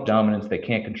 Trunk dominance, they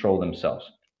can't control themselves.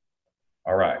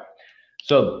 All right.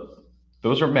 So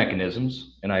those are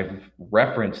mechanisms, and I've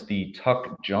referenced the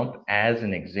tuck jump as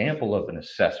an example of an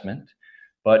assessment,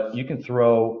 but you can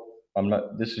throw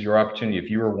this is your opportunity. If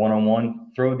you are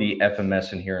one-on-one, throw the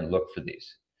FMS in here and look for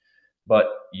these. But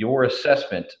your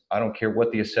assessment, I don't care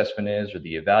what the assessment is or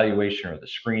the evaluation or the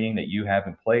screening that you have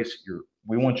in place,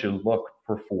 we want you to look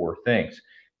for 4 things.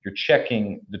 You're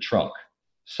checking the trunk,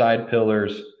 side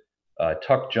pillars,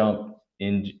 tuck jump,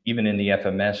 even in the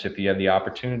FMS, if you have the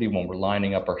opportunity, when we're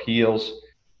lining up our heels,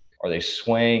 are they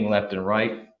swaying left and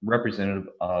right, representative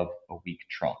of a weak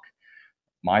trunk.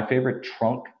 My favorite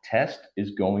trunk test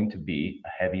is going to be a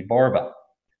heavy barbell.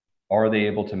 Are they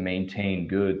able to maintain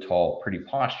good, tall, pretty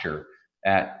posture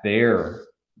at their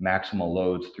maximal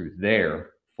loads through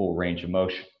their full range of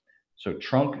motion? So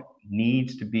trunk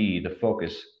needs to be the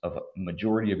focus of a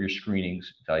majority of your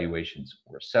screenings, evaluations,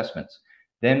 or assessments.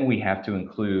 Then we have to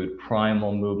include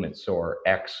primal movements. So our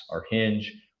X, our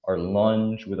hinge, our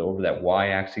lunge with over that Y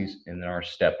axis, and then our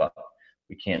step up.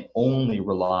 We can't only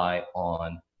rely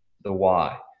on the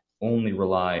Y, only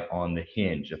rely on the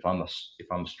hinge. If I'm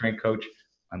a strength coach,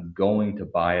 I'm going to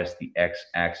bias the X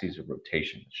axis of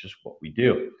rotation. It's just what we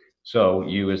do. So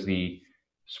you, as the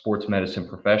sports medicine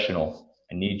professional,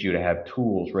 I need you to have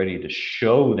tools ready to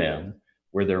show them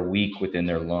where they're weak within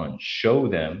their lunge, show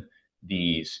them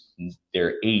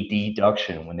their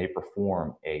adduction when they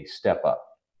perform a step up.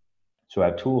 So I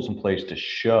have tools in place to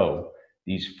show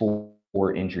these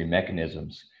 4 injury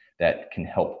mechanisms that can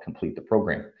help complete the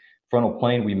program. Frontal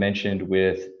plane, we mentioned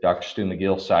with Dr. Stu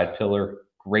McGill, side pillar,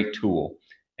 great tool.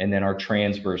 And then our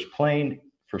transverse plane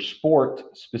for sport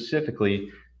specifically,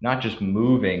 not just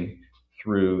moving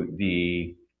through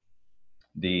the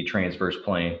transverse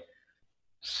plane,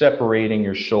 separating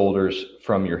your shoulders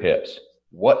from your hips.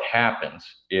 What happens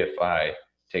if I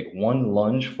take one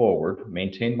lunge forward,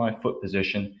 maintain my foot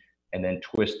position, and then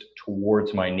twist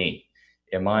towards my knee?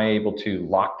 Am I able to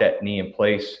lock that knee in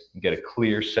place and get a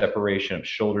clear separation of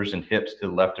shoulders and hips to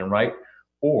the left and right?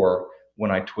 Or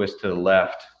when I twist to the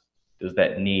left, does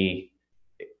that knee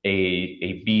a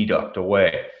abduct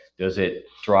away? Does it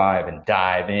drive and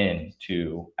dive in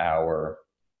to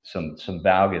some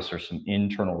valgus or some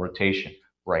internal rotation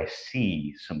where I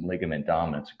see some ligament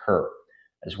dominance occur,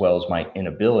 as well as my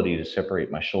inability to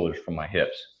separate my shoulders from my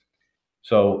hips?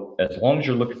 So as long as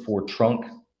you're looking for trunk,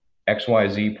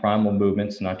 XYZ primal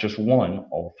movements, not just one,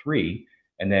 all 3,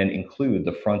 and then include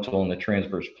the frontal and the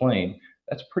transverse plane,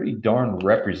 that's pretty darn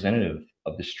representative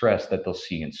of the stress that they'll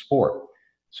see in sport.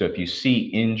 So if you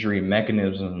see injury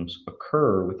mechanisms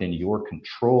occur within your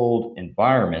controlled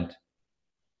environment,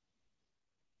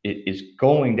 it is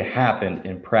going to happen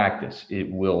in practice.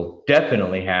 It will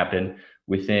definitely happen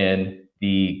within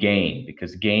the game,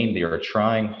 because game, they are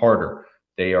trying harder.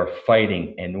 They are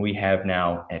fighting, and we have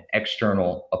now an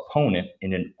external opponent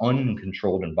in an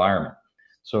uncontrolled environment.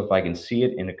 So if I can see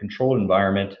it in a controlled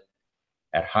environment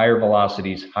at higher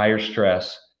velocities, higher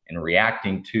stress, and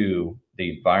reacting to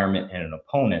the environment and an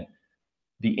opponent,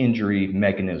 the injury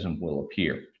mechanism will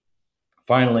appear.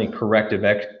 Finally, corrective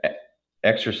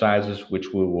exercises, which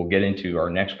we will get into our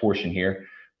next portion here,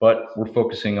 but we're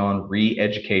focusing on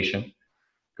re-education.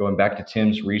 Going back to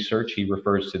Tim's research, he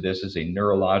refers to this as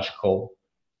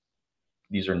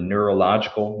these are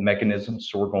neurological mechanisms.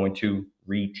 So we're going to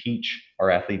reteach our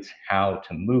athletes how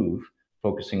to move,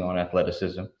 focusing on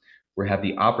athleticism. We have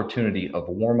the opportunity of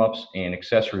warm-ups and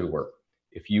accessory work.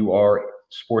 If you are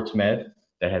sports med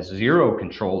that has 0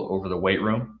 control over the weight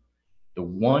room, the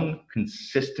one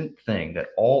consistent thing that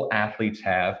all athletes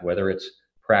have, whether it's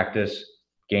practice,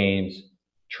 games,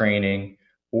 training,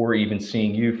 or even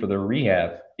seeing you for their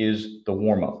rehab, is the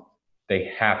warm-up. They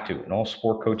have to, and all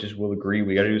sport coaches will agree,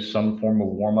 we got to do some form of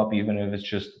warm-up, even if it's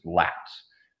just laps,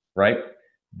 right?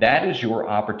 That is your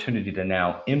opportunity to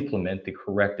now implement the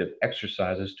corrective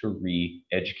exercises to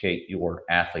re-educate your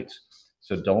athletes.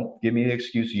 So don't give me the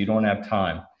excuse you don't have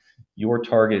time. Your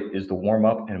target is the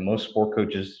warm-up, and most sport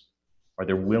coaches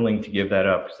they're willing to give that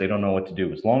up because they don't know what to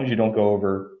do. As long as you don't go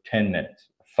over 10 minutes,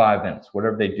 5 minutes,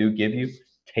 whatever they do give you,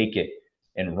 take it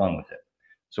and run with it.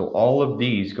 So all of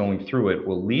these going through it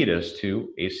will lead us to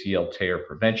ACL tear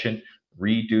prevention,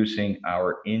 reducing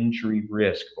our injury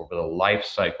risk over the life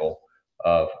cycle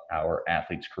of our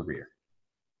athlete's career.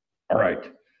 All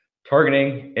right,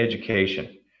 targeting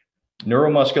education.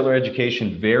 Neuromuscular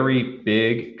education, very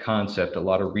big concept, a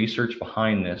lot of research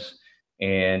behind this,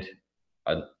 and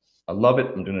I love it.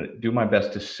 I'm going to do my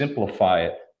best to simplify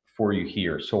it for you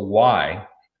here. So why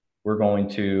we're going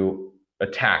to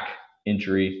attack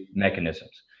injury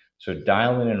mechanisms. So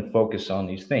dial in and focus on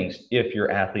these things. If your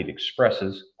athlete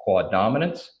expresses quad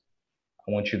dominance,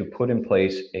 I want you to put in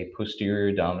place a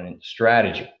posterior dominant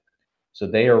strategy. So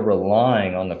they are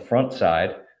relying on the front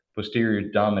side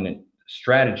posterior dominant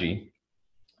strategy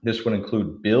This would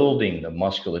include building the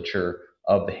musculature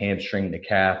of the hamstring, the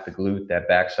calf, the glute, that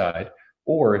backside,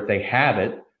 or if they have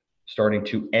it, starting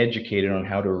to educate it on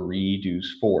how to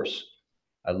reduce force.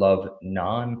 I love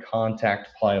non-contact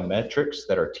plyometrics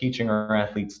that are teaching our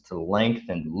athletes to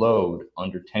lengthen load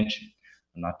under tension.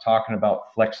 I'm not talking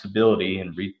about flexibility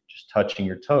and just touching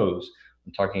your toes.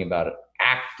 I'm talking about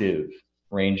active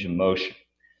range of motion.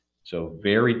 So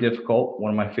very difficult.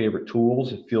 One of my favorite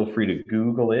tools, feel free to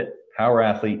Google it, Power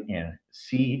Athlete and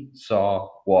Seesaw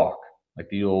Walk, like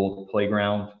the old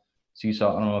playground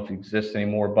seesaw. I don't know if it exists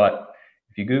anymore, but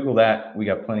if you Google that, we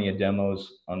got plenty of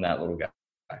demos on that little guy.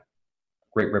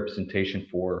 Great representation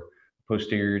for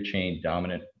posterior chain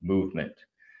dominant movement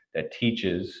that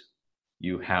teaches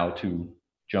you how to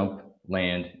jump,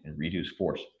 land, and reduce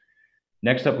force.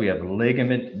 Next up, we have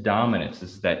ligament dominance.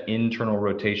 This is that internal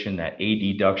rotation, that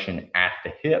adduction at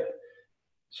the hip.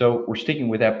 So we're sticking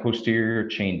with that posterior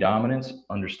chain dominance,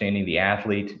 understanding the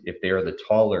athlete. If they are the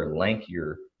taller,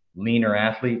 lankier, leaner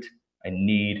athlete, I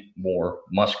need more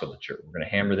musculature. We're going to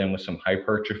hammer them with some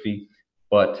hypertrophy.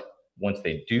 But once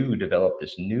they do develop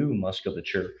this new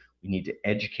musculature, we need to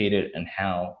educate it on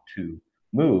how to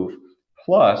move.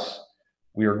 Plus,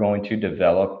 we are going to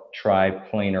develop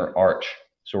triplanar arch.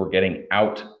 So we're getting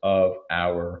out of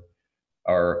our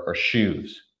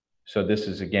shoes. So this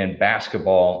is, again,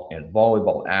 basketball and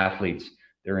volleyball athletes.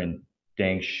 They're in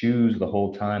dang shoes the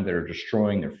whole time that are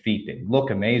destroying their feet. They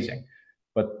look amazing,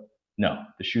 but no,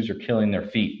 the shoes are killing their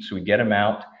feet. So we get them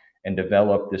out and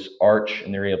develop this arch,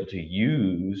 and they're able to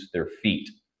use their feet.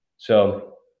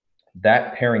 So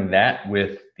that, pairing that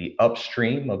with the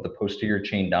upstream of the posterior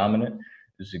chain dominant,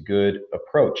 is a good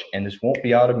approach. And this won't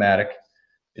be automatic.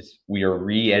 We are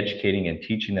re-educating and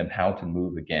teaching them how to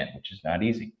move again, which is not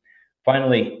easy.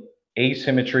 Finally,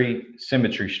 asymmetry,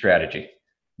 symmetry strategy,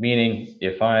 meaning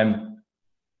if I'm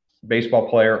a baseball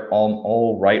player,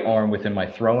 all right arm within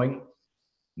my throwing,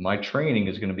 my training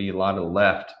is going to be a lot of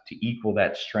left to equal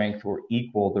that strength or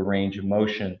equal the range of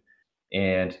motion.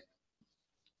 And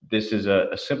this is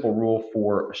a simple rule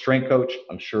for a strength coach.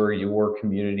 I'm sure your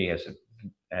community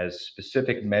has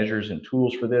specific measures and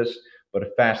tools for this, but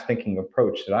a fast thinking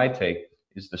approach that I take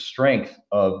is the strength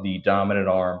of the dominant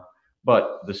arm,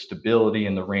 but the stability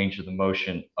and the range of the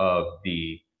motion of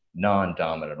the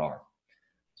non-dominant arm.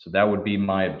 So that would be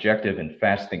my objective and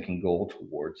fast thinking goal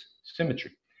towards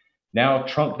symmetry. Now,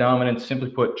 trunk dominance, simply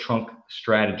put, trunk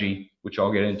strategy, which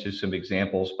I'll get into some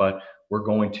examples, but we're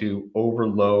going to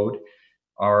overload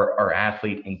our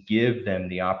athlete and give them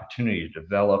the opportunity to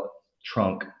develop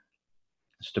trunk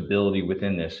stability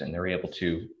within this, and they're able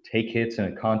to take hits in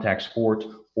a contact sport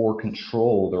or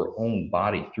control their own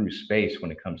body through space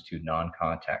when it comes to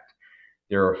non-contact.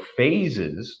 There are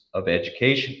phases of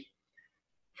education.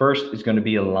 First is going to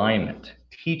be alignment,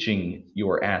 teaching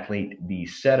your athlete the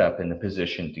setup and the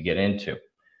position to get into.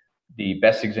 The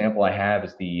best example I have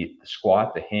is the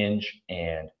squat, the hinge,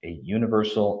 and a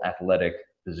universal athletic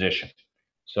position.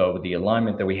 So the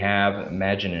alignment that we have,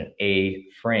 imagine an A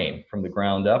frame. From the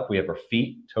ground up, we have our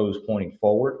feet, toes pointing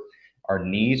forward. Our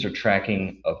knees are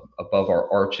tracking above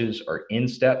our arches, our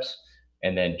insteps,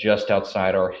 and then just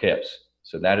outside our hips.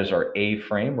 So that is our A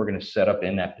frame. We're going to set up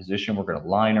in that position. We're going to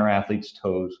line our athlete's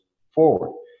toes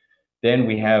forward. Then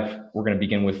we're going to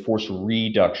begin with force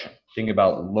reduction. Think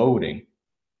about loading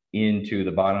into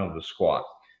the bottom of the squat.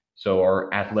 So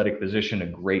our athletic position, a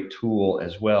great tool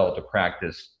as well to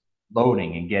practice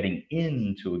loading and getting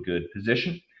into a good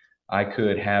position. I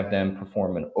could have them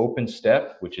perform an open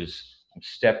step, which is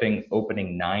stepping,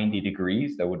 opening 90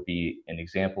 degrees. That would be an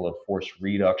example of force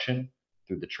reduction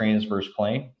through the transverse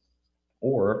plane.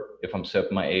 Or if I'm set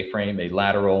up my A-frame, a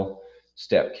lateral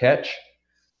step catch,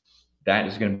 that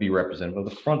is going to be representative of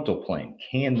the frontal plane.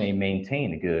 Can they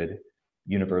maintain a good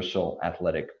universal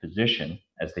athletic position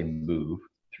as they move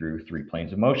through 3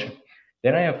 planes of motion?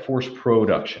 Then I have force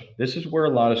production. This is where a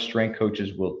lot of strength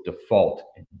coaches will default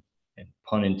and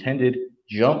pun intended,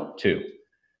 jump to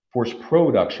force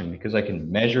production, because I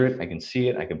can measure it, I can see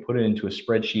it, I can put it into a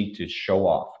spreadsheet to show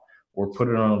off or put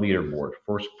it on a leaderboard.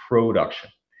 Force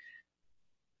production.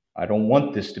 I don't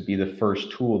want this to be the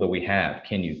first tool that we have.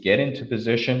 Can you get into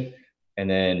position and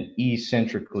then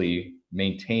eccentrically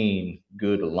maintain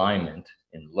good alignment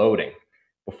in loading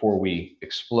before we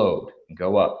explode and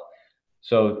go up?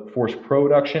 So force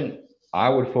production, I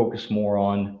would focus more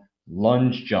on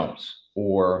lunge jumps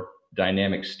or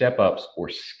dynamic step-ups or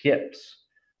skips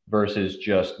versus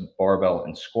just barbell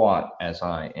and squat as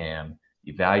I am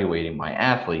evaluating my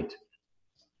athlete,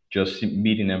 just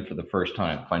meeting them for the first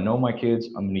time. If I know my kids,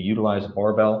 I'm going to utilize a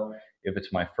barbell. If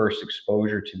it's my first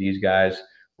exposure to these guys,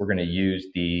 we're going to use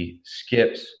the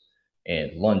skips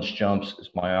And lunge jumps is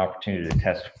my opportunity to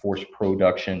test force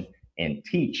production and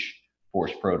teach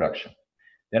force production.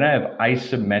 Then I have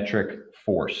isometric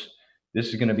force. This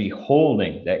is going to be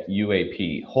holding that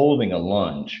UAP, holding a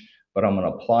lunge, but I'm going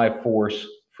to apply force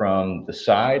from the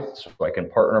side so I can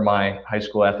partner my high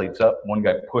school athletes up. One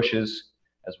guy pushes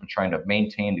as we're trying to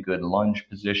maintain the good lunge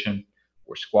position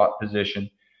or squat position.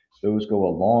 Those go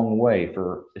a long way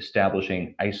for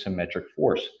establishing isometric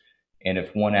force. And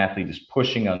if one athlete is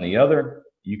pushing on the other,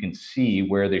 you can see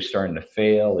where they're starting to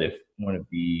fail if one of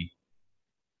the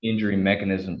injury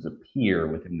mechanisms appear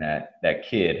within that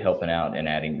kid, helping out and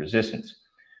adding resistance.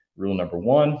 Rule number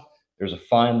one, there's a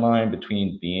fine line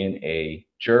between being a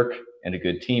jerk and a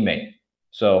good teammate.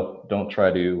 So don't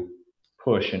try to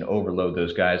push and overload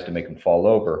those guys to make them fall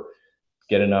over.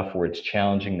 Get enough where it's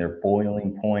challenging their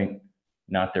boiling point,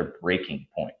 not their breaking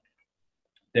point.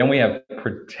 Then we have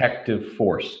protective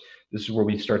force. This is where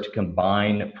we start to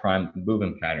combine prime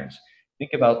movement patterns.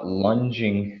 Think about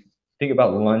lunging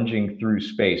through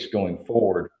space going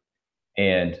forward,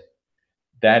 and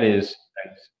that is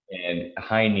and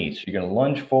high knee. So you're going to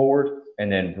lunge forward and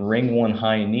then bring one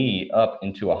high knee up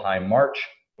into a high march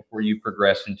before you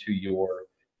progress into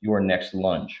your next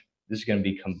lunge. This is going to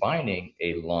be combining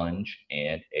a lunge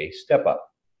and a step up.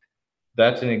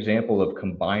 That's an example of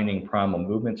combining primal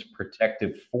movements,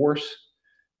 protective force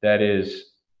that is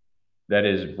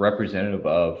representative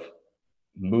of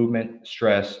movement,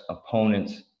 stress,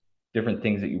 opponents, different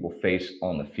things that you will face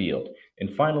on the field.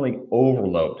 And finally,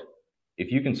 overload.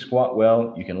 If you can squat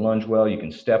well, you can lunge well, you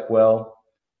can step well,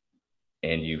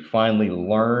 and you finally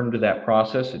learned that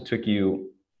process, it took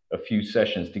you a few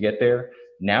sessions to get there.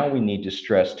 Now we need to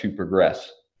stress to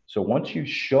progress. So once you've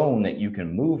shown that you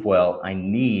can move well, I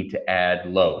need to add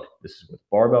load. This is where the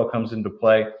barbell comes into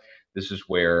play. This is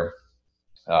where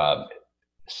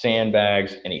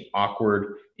sandbags, any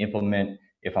awkward implement.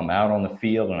 If I'm out on the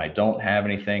field and I don't have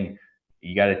anything,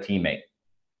 you got a teammate.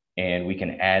 And we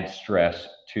can add stress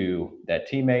to that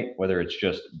teammate, whether it's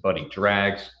just buddy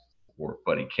drags or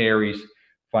buddy carries,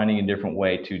 finding a different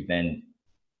way to then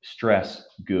stress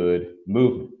good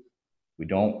movement. We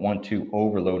don't want to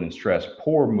overload and stress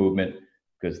poor movement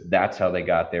because that's how they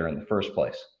got there in the first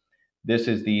place. This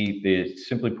is the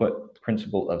simply put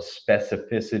principle of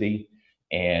specificity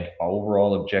and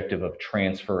overall objective of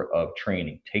transfer of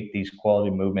training. Take these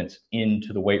quality movements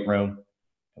into the weight room,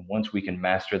 and once we can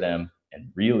master them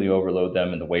and really overload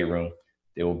them in the weight room,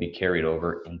 they will be carried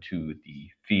over into the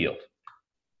field.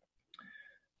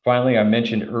 Finally, I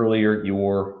mentioned earlier,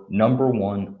 your number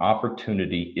one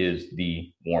opportunity is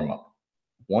the warm-up.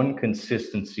 One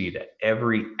consistency that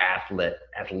every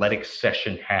athletic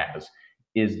session has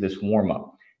is this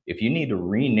warm-up. If you need to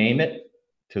rename it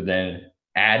to then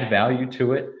add value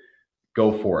to it,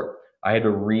 go for it. I had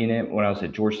to rename, when I was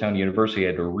at Georgetown University, I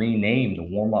had to rename the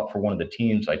warm-up for one of the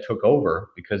teams I took over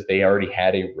because they already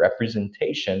had a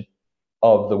representation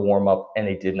of the warm-up and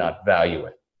they did not value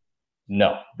it.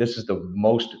 No, this is the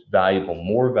most valuable,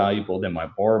 more valuable than my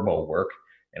barbell work,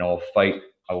 and I will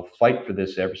fight for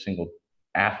this every single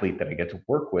athlete that I get to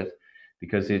work with,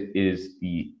 because it is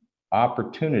the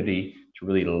opportunity to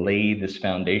really lay this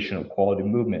foundation of quality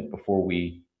movement before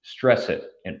we stress it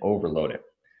and overload it.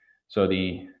 So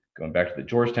going back to the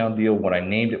Georgetown deal, what I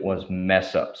named it was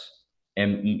mess ups.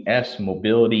 MES,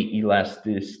 mobility,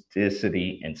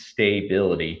 elasticity, and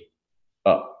stability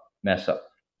up, mess up.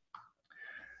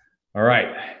 All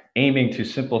right, aiming to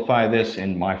simplify this,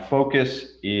 and my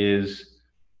focus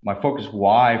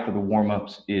why for the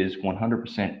warm-ups is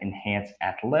 100% enhanced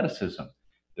athleticism.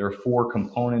 There are 4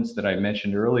 components that I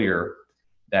mentioned earlier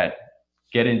that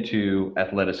get into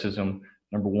athleticism.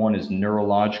 Number 1 is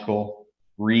neurological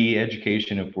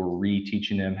re-education, if we're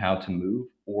re-teaching them how to move,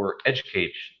 or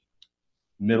education.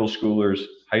 Middle schoolers,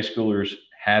 high schoolers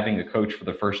having a coach for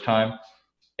the first time,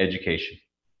 education.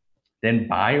 Then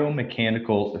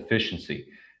biomechanical efficiency,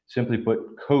 simply put,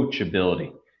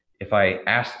 coachability. If I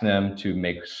ask them to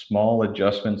make small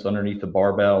adjustments underneath the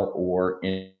barbell or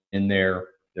in their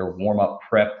warm-up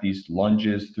prep, these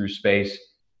lunges through space,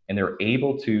 and they're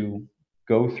able to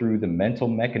go through the mental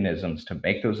mechanisms to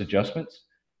make those adjustments,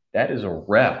 that is a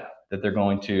rep that they're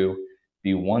going to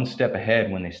be one step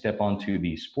ahead when they step onto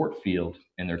the sport field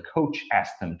and their coach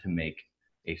asks them to make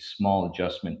a small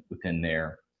adjustment within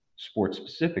their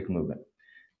sport-specific movement.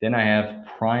 Then I have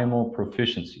primal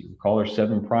proficiency. We call our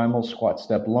 7 primals: squat,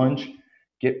 step, lunge.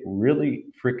 Get really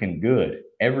freaking good.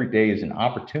 Every day is an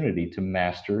opportunity to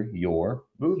master your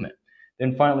movement.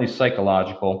 Then finally,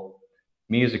 psychological.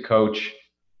 Me as a coach,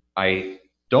 I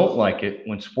don't like it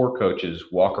when sport coaches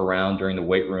walk around during the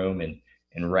weight room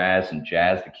and razz and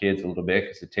jazz the kids a little bit,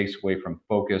 because it takes away from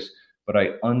focus. but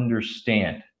I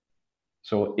understand.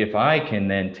 So if I can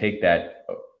then take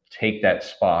that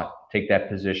spot, take that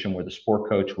position where the sport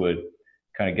coach would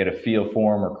kind of get a feel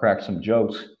for them or crack some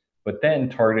jokes, but then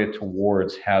target it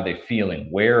towards how they're feeling.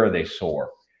 Where are they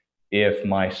sore? If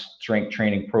my strength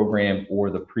training program or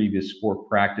the previous sport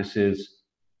practices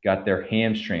got their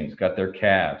hamstrings, got their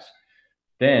calves,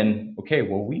 then, okay,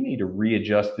 well, we need to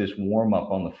readjust this warm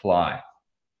up on the fly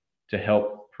to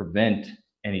help prevent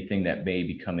anything that may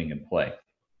be coming in play.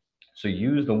 So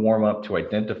use the warm up to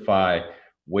identify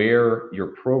where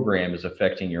your program is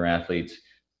affecting your athletes,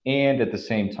 and at the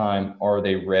same time, are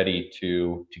they ready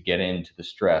to get into the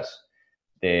stress?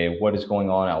 What is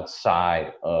going on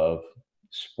outside of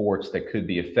sports that could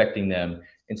be affecting them,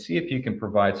 and see if you can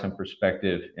provide some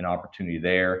perspective and opportunity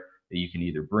there that you can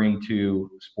either bring to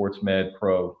sports med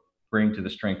pro, bring to the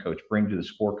strength coach, bring to the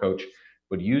sport coach,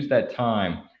 but use that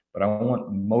time. But I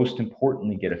want, most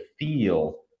importantly, get a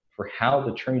feel for how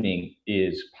the training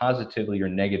is positively or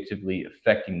negatively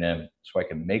affecting them, so I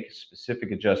can make a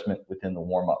specific adjustment within the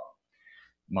warm-up.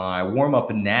 My warm-up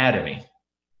anatomy.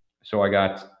 So I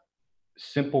got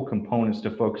simple components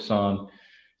to focus on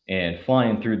and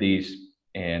flying through these.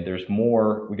 And there's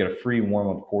more. We got a free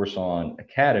warm-up course on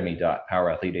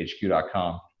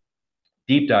academy.powerathletehq.com.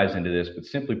 Deep dives into this, but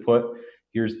simply put,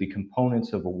 here's the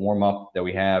components of a warm-up that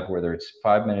we have, whether it's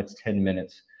 5 minutes, 10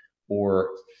 minutes,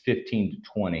 or 15 to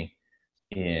 20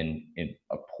 in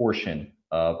a portion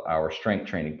of our strength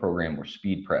training program or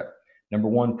speed prep. Number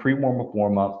one, pre-warm-up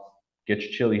warm-up, get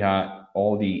your chili hot,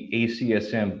 all the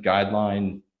ACSM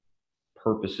guideline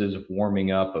purposes of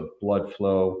warming up, of blood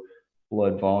flow,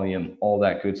 blood volume, all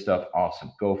that good stuff.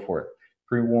 Awesome. Go for it.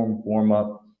 Warm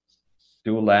up,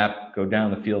 do a lap, go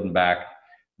down the field and back.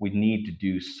 We need to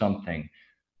do something.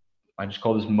 I just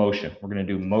call this motion. We're going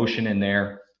to do motion in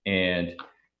there, and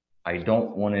I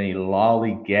don't want any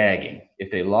lollygagging. If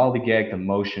they lollygag the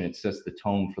motion, it sets the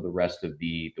tone for the rest of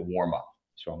the warm up.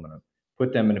 So I'm going to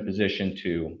put them in a position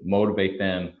to motivate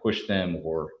them, push them,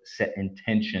 or set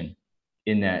intention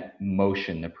in that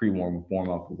motion, the pre-warm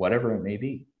up, whatever it may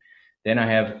be. Then I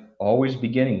have always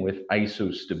beginning with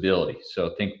iso stability.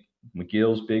 So think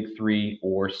McGill's Big Three,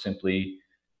 or simply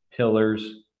pillars,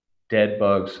 dead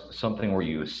bugs, something where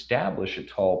you establish a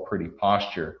tall, pretty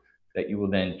posture that you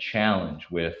will then challenge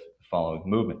with the following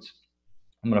movements.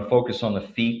 I'm going to focus on the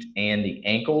feet and the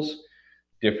ankles.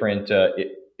 Different,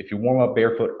 if you warm up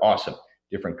barefoot, awesome.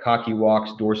 Different cocky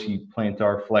walks,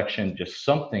 dorsiplantar flexion, just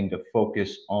something to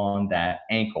focus on that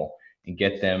ankle and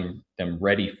get them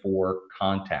ready for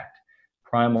contact.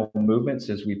 Primal movements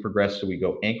as we progress, so we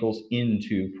go ankles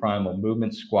into primal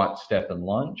movements, squat, step, and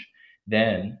lunge.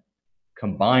 Then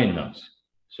combine those.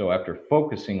 So after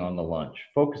focusing on the lunge,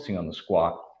 focusing on the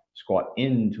squat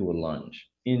into a lunge,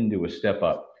 into a step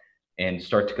up, and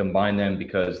start to combine them,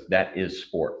 because that is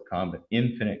sport.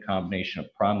 Infinite combination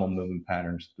of primal movement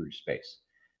patterns through space.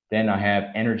 Then I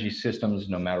have energy systems.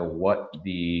 No matter what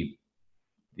the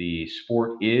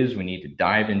sport is, we need to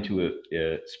dive into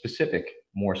a specific,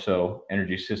 more so,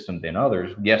 energy system than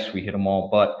others. Yes, we hit them all,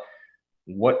 but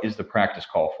what is the practice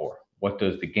call for? What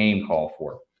does the game call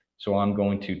for? So I'm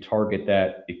going to target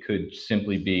that. It could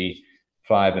simply be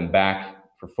 5 and back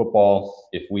for football.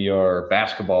 If we are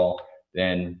basketball,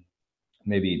 then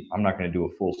maybe I'm not going to do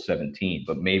a full 17,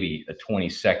 but maybe a 20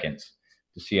 seconds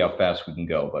to see how fast we can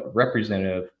go. But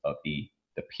representative of the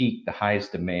peak, the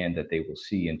highest demand that they will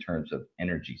see in terms of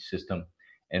energy system.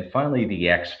 And finally, the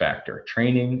X factor,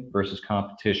 training versus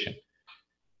competition.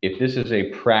 If this is a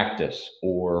practice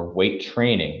or weight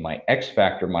training, my X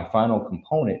factor, my final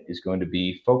component, is going to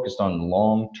be focused on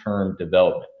long-term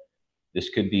development. This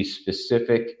could be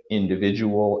specific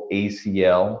individual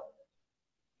ACL,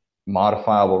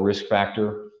 modifiable risk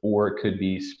factor, or it could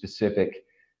be specific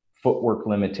footwork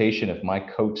limitation. If my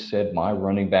coach said my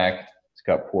running back has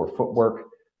got poor footwork,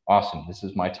 awesome. This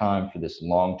is my time for this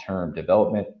long-term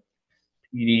development.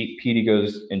 PD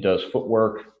goes and does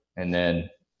footwork, and then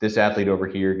this athlete over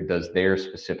here does their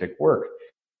specific work.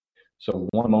 So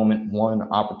one moment, one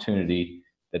opportunity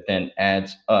that then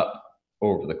adds up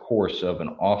over the course of an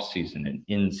off season and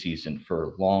in season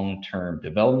for long-term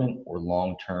development or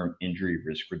long-term injury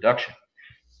risk reduction.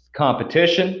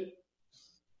 Competition,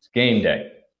 it's game day.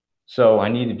 So I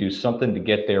need to do something to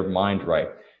get their mind right.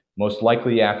 Most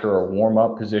likely after a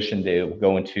warm-up position, they will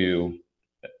go into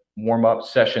warm-up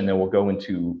session, then we'll go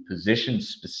into position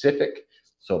specific.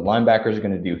 So linebackers are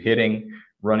going to do hitting,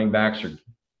 running backs are,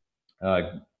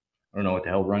 I don't know what the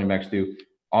hell running backs do.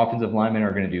 Offensive linemen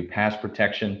are going to do pass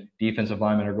protection. Defensive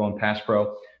linemen are going pass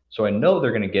pro. So I know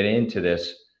they're going to get into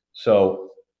this. So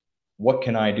what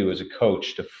can I do as a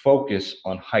coach to focus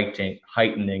on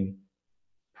heightening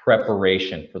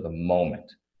preparation for the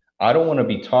moment. I don't want to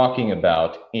be talking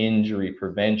about injury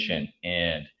prevention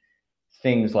and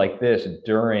things like this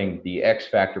during the X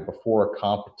factor before a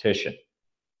competition.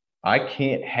 I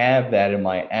can't have that in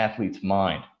my athlete's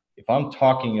mind. If I'm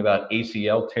talking about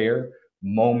ACL tear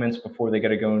moments before they got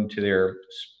to go into their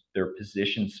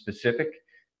position specific,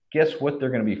 guess what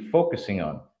they're going to be focusing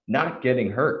on? Not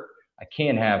getting hurt. I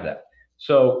can't have that.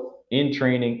 So in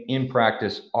training, in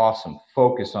practice, awesome.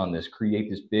 Focus on this. Create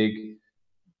this big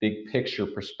picture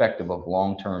perspective of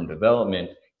long-term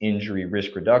development, injury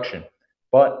risk reduction.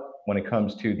 But when it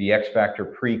comes to the X factor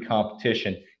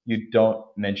pre-competition, you don't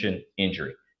mention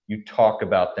injury. You talk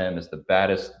about them as the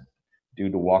baddest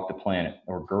dude to walk the planet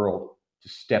or girl to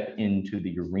step into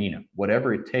the arena,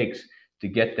 whatever it takes to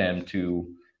get them to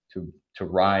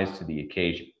rise to the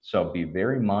occasion. So be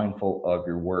very mindful of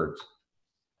your words.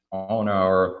 I'm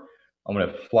going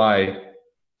to fly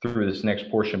through this next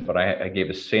portion, but I gave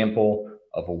a sample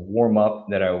of a warm-up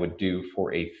that I would do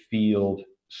for a field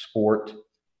sport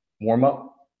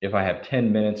warm-up. If I have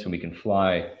 10 minutes and we can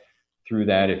fly through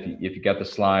that, if you got the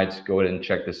slides, go ahead and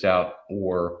check this out,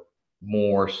 or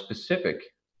more specific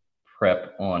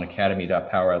prep on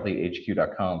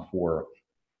academy.powerathletehq.com for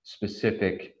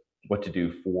specific what to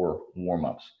do for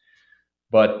warm-ups.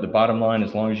 But the bottom line,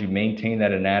 as long as you maintain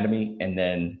that anatomy and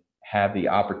then have the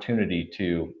opportunity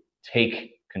to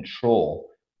take control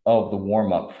of the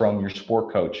warm-up from your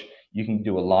sport coach, you can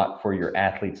do a lot for your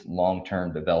athletes'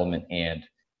 long-term development and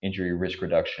injury risk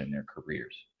reduction in their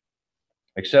careers.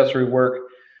 Accessory work,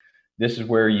 this is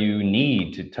where you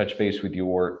need to touch base with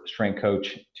your strength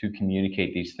coach to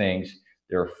communicate these things.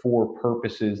 There are 4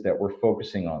 purposes that we're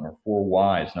focusing on, or 4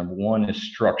 whys. Number 1 is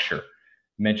structure.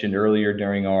 Mentioned earlier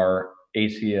during our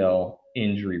ACL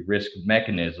injury risk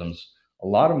mechanisms, a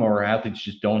lot of our athletes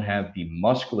just don't have the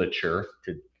musculature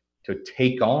to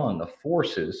take on the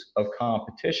forces of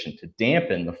competition, to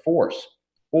dampen the force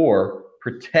or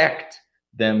protect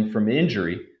them from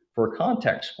injury for a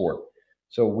contact sport.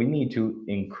 So we need to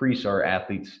increase our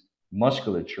athletes'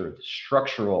 musculature,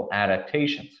 structural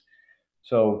adaptations.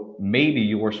 So maybe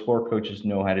your sport coaches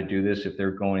know how to do this if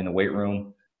they're going in the weight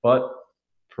room, but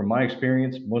from my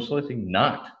experience, most likely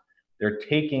not. They're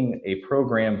taking a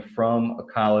program from a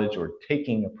college or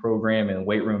taking a program in a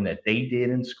weight room that they did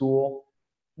in school.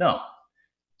 No.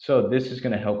 So this is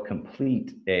going to help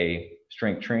complete a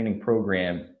strength training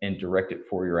program and direct it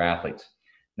for your athletes.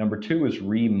 Number 2 is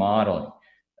remodeling.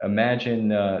 Imagine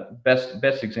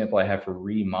best example I have for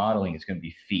remodeling is going to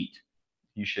be feet.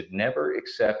 You should never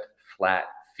accept flat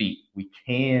feet. We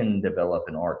can develop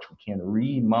an arch. We can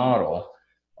remodel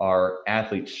our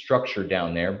athlete structure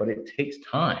down there, but it takes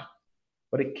time.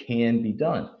 But it can be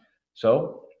done.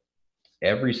 So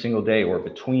every single day, or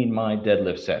between my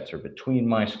deadlift sets or between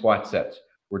my squat sets,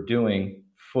 we're doing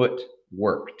foot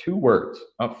work. 2 words,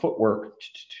 footwork,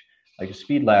 like a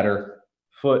speed ladder,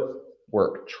 foot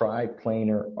work,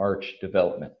 triplanar arch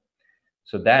development.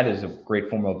 So that is a great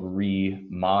form of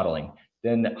remodeling.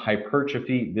 Then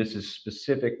hypertrophy, this is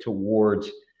specific towards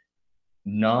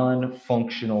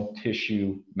non-functional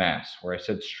tissue mass. Where I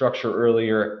said structure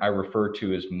earlier, I refer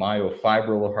to as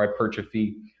myofibril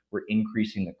hypertrophy. We're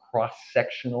increasing the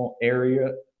cross-sectional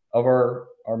area of our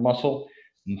muscle.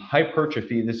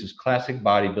 Hypertrophy, this is classic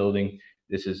bodybuilding.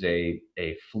 This is a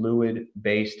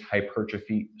fluid-based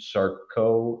hypertrophy,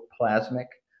 sarcoplasmic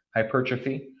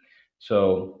hypertrophy.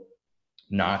 So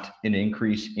not an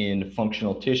increase in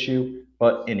functional tissue,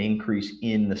 but an increase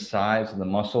in the size of the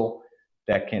muscle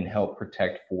that can help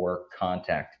protect for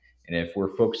contact. And if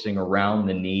we're focusing around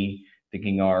the knee,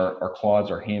 thinking our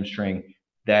quads, our hamstring,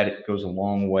 that goes a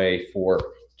long way for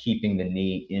keeping the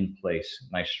knee in place,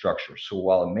 nice structure. So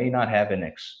while it may not have an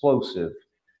explosive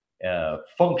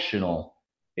functional,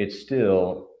 it's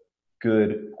still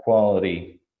good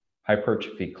quality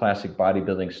hypertrophy, classic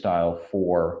bodybuilding style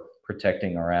for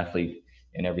protecting our athlete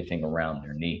and everything around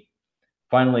their knee.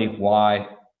 Finally, why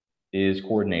is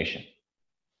coordination.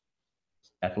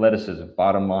 Athleticism,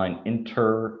 bottom line,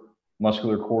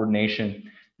 intermuscular coordination.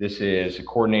 This is a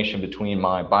coordination between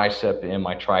my bicep and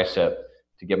my tricep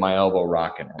to get my elbow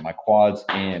rocking, or my quads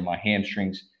and my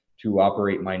hamstrings to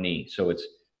operate my knee. So it's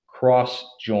cross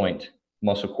joint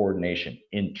muscle coordination.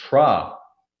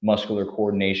 Intramuscular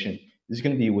coordination is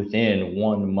going to be within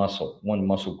one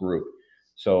muscle group.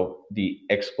 So the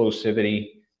explosivity,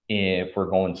 if we're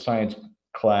going science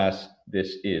class,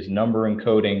 this is number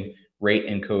encoding, rate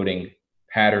encoding,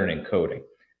 pattern encoding.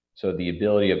 So the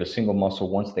ability of a single muscle,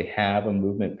 once they have a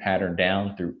movement pattern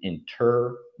down through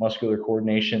intermuscular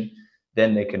coordination,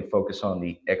 then they can focus on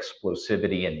the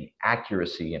explosivity and the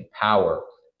accuracy and power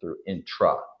through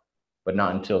intra, but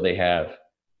not until they have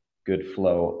good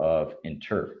flow of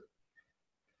inter.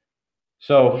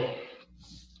 So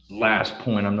last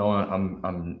point, I know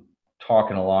I'm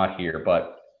talking a lot here,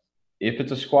 but if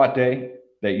it's a squat day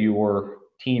that your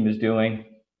team is doing,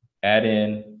 add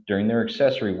in during their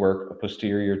accessory work a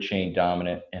posterior chain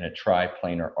dominant and a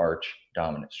triplanar arch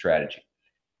dominant strategy.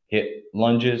 Hit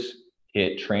lunges,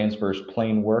 hit transverse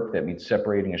plane work, that means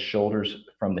separating the shoulders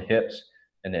from the hips,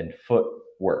 and then foot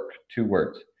work, 2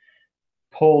 words.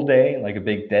 Pull day, like a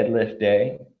big deadlift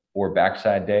day or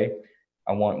backside day,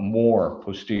 I want more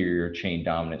posterior chain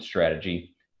dominant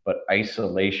strategy, but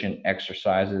isolation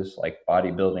exercises like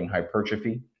bodybuilding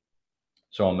hypertrophy.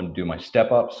 So I'm going to do my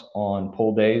step ups on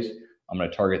pull days. I'm going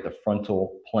to target the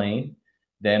frontal plane.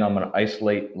 Then I'm going to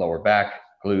isolate lower back,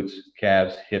 glutes,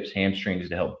 calves, hips, hamstrings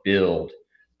to help build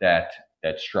that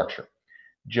structure.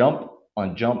 Jump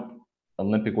on jump,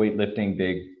 Olympic weightlifting,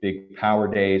 big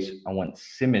power days. I want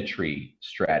symmetry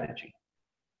strategy.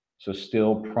 So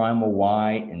still primal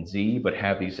Y and Z, but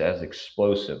have these as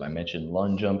explosive. I mentioned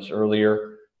lunge jumps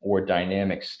earlier, or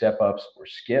dynamic step ups or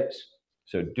skips.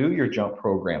 So do your jump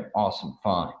program, awesome,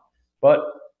 fine. But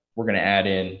we're going to add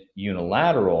in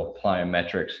unilateral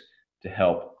plyometrics to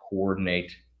help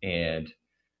coordinate and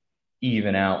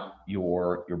even out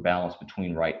your balance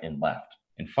between right and left.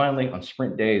 And finally, on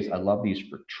sprint days, I love these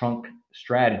for trunk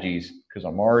strategies because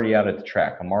I'm already out at the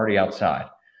track. I'm already outside.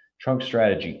 Trunk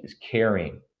strategy is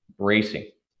carrying, bracing.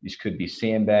 These could be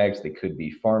sandbags. They could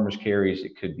be farmer's carries.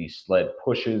 It could be sled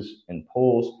pushes and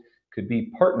pulls. Could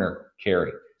be partner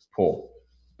carry, pull.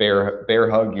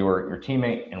 Bear hug your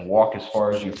teammate and walk as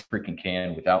far as you freaking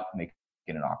can without making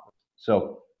it awkward.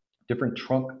 So different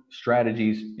trunk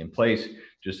strategies in place,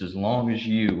 just as long as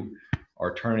you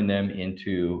are turning them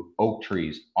into oak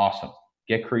trees. Awesome.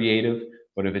 Get creative,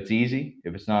 but if it's easy,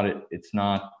 if it's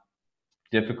not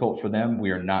difficult for them,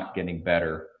 we are not getting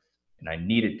better. And I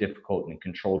need it difficult in a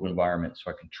controlled environment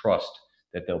so I can trust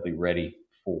that they'll be ready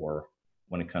for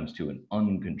when it comes to an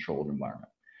uncontrolled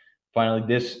environment. Finally,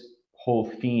 this whole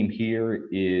theme here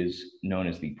is known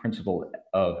as the principle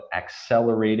of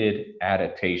accelerated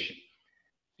adaptation.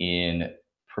 In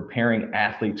preparing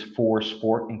athletes for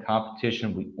sport and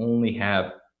competition, we only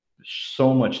have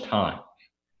so much time.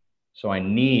 So I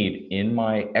need in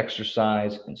my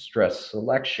exercise and stress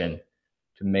selection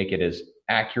to make it as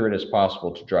accurate as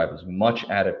possible to drive as much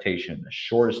adaptation in the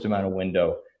shortest amount of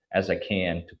window as I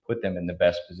can to put them in the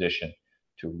best position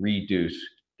to reduce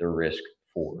the risk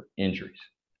for injuries.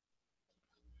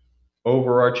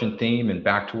 Overarching theme, and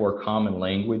back to our common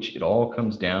language, it all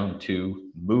comes down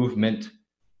to movement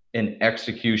and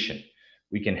execution.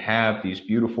 We can have these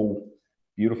beautiful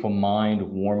mind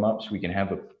warm-ups. We can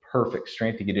have a perfect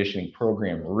strength and conditioning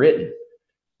program written.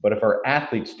 But if our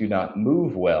athletes do not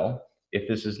move well, if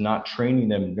this is not training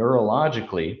them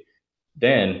neurologically,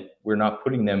 then we're not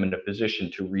putting them in a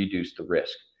position to reduce the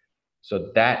risk.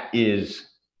 So that is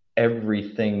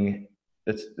everything.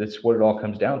 That's what it all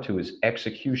comes down to, is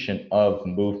execution of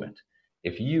movement.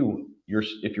 If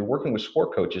you're working with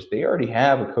sport coaches, they already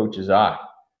have a coach's eye.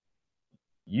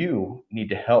 You need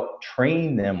to help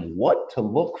train them what to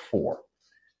look for.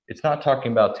 It's not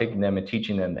talking about taking them and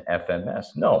teaching them the FMS.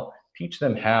 No, teach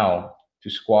them how to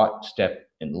squat, step,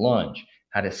 and lunge,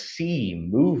 how to see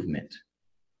movement,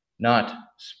 not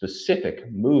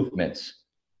specific movements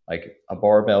like a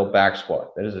barbell back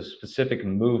squat. That is a specific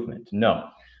movement. No,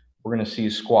 we're going to see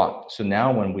squat. So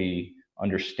now when we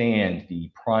understand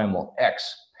the primal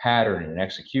X pattern and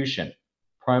execution,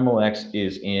 primal X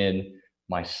is in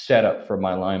my setup for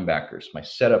my linebackers, my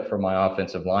setup for my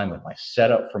offensive linemen, my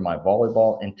setup for my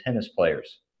volleyball and tennis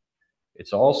players.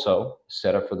 It's also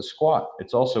set up for the squat.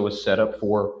 It's also a setup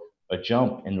for a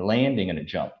jump and landing in a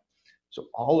jump. So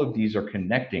all of these are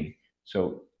connecting.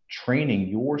 So training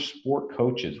your sport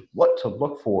coaches what to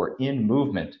look for in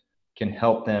movement can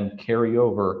help them carry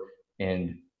over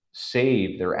and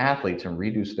save their athletes and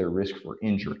reduce their risk for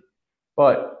injury.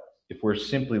 But if we're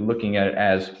simply looking at it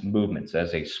as movements,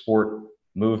 as a sport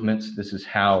movements, this is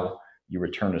how you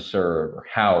return a serve or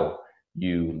how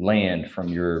you land from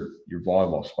your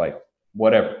volleyball spike,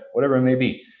 whatever it may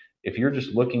be. If you're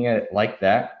just looking at it like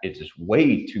that, it's just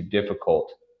way too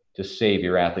difficult to save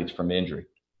your athletes from injury.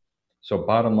 So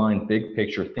bottom line, big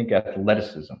picture, think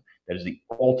athleticism. That is the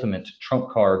ultimate trump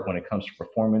card when it comes to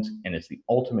performance, and it's the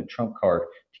ultimate trump card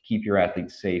to keep your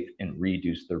athletes safe and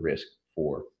reduce the risk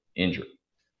for injury.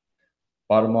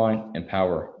 Bottom line,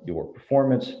 empower your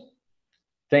performance.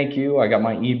 Thank you. I got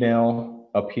my email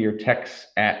up here,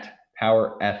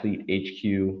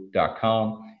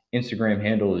 tex@powerathletehq.com. Instagram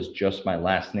handle is just my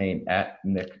last name,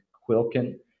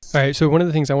 @McQuilkin. All right. So one of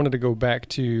the things I wanted to go back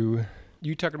to,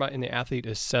 you talked about in the athlete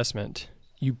assessment,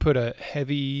 you put a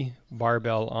heavy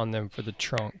barbell on them for the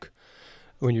trunk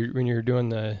when you're doing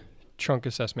the trunk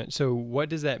assessment. So what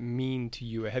does that mean to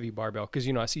you, a heavy barbell? Because,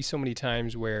 I see so many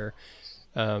times where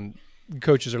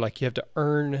coaches are like, you have to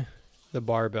earn the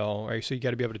barbell, right? So you got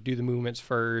to be able to do the movements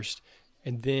first,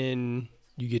 and then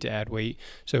you get to add weight.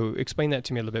 So explain that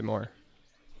to me a little bit more.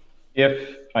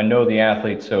 If I know the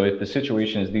athlete, so if the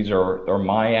situation is these are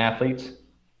my athletes,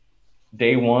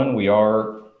 day one, we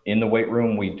are in the weight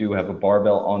room. We do have a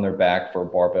barbell on their back for a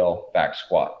barbell back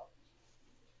squat.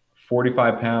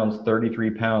 45 pounds,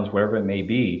 33 pounds, whatever it may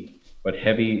be, but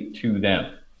heavy to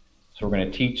them. So we're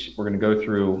going to go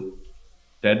through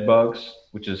dead bugs,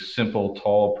 which is simple,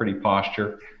 tall, pretty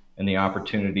posture, and the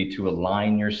opportunity to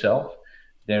align yourself.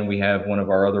 Then we have one of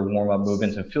our other warm-up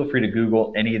movements, and feel free to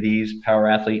Google any of these, Power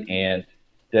Athlete and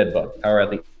Dead Bug, Power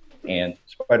Athlete and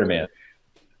Spider-Man.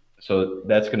 So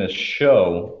that's going to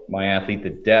show my athlete the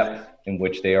depth in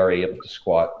which they are able to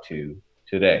squat to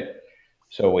today.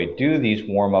 So we do these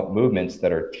warm-up movements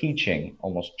that are teaching,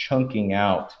 almost chunking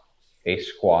out a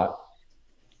squat,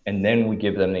 and then we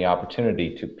give them the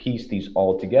opportunity to piece these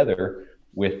all together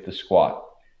with the squat.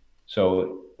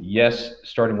 So yes,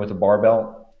 starting with a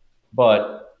barbell,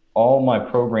 but all my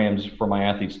programs for my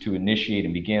athletes to initiate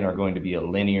and begin are going to be a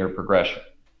linear progression.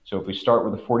 So if we start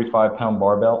with a 45-pound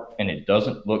barbell and it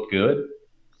doesn't look good,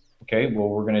 okay, well,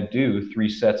 we're going to do 3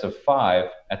 sets of 5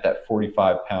 at that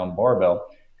 45-pound barbell,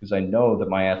 because I know that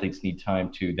my athletes need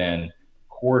time to then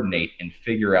coordinate and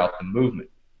figure out the movement.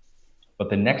 But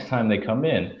the next time they come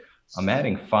in, I'm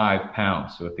adding 5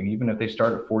 pounds. So even if they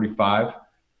start at 45,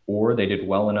 or they did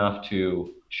well enough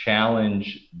to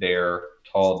challenge their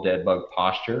tall dead bug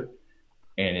posture,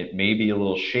 and it may be a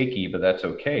little shaky, but that's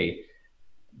okay,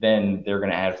 then they're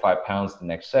going to add 5 pounds the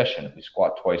next session. If we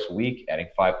squat twice a week, adding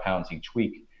 5 pounds each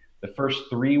week. The first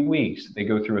 3 weeks, they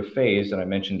go through a phase, and I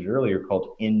mentioned it earlier,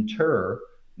 called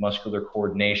intermuscular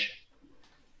coordination.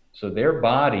 So their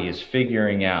body is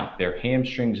figuring out, their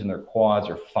hamstrings and their quads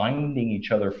are finding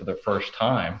each other for the first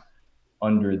time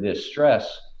under this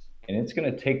stress. And it's going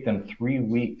to take them 3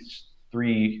 weeks,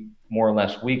 3 more or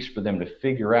less weeks for them to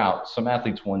figure out, some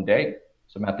athletes 1 day,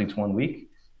 some athletes 1 week,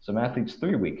 some athletes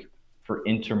 3 weeks, for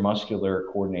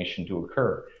intermuscular coordination to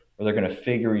occur, where they're going to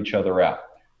figure each other out.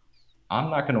 I'm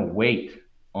not going to wait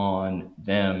on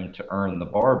them to earn the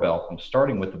barbell. I'm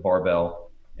starting with the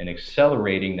barbell and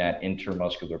accelerating that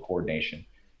intermuscular coordination.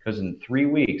 Because in 3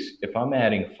 weeks, if I'm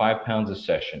adding 5 pounds a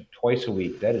session twice a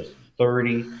week, that is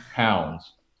 30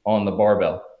 pounds on the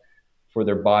barbell for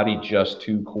their body just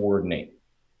to coordinate.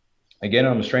 Again,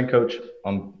 I'm a strength coach.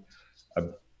 I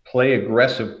play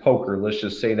aggressive poker, let's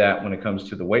just say that, when it comes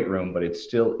to the weight room, but it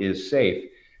still is safe.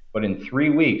 But in 3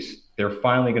 weeks, they're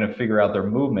finally going to figure out their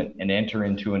movement and enter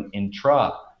into an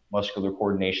intramuscular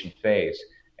coordination phase.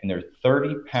 And they're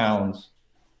 30 pounds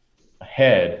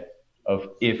ahead of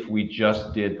if we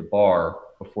just did the bar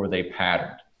before they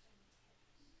patterned.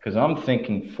 Because I'm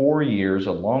thinking 4 years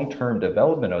of long-term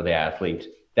development of the athlete,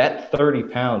 that 30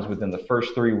 pounds within the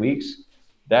first 3 weeks,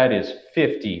 that is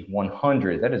 50,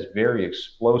 100. That is very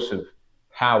explosive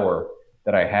power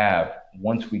that I have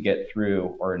once we get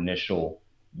through our initial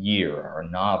year, our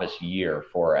novice year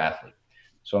for our athlete.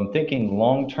 So I'm thinking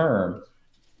long-term,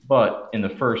 but in the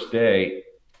first day,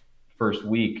 first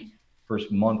week,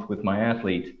 first month with my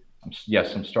athlete, I'm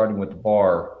starting with the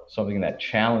bar, something that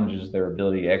challenges their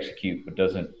ability to execute, but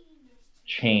doesn't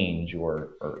change or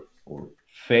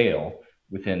fail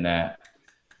within that.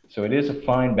 So it is a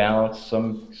fine balance.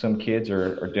 Some kids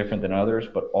are different than others,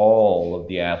 but all of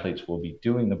the athletes will be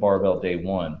doing the barbell day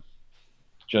one.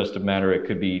 Just a matter, it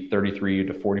could be 33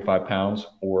 to 45 pounds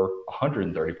or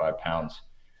 135 pounds.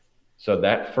 So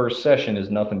that first session is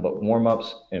nothing but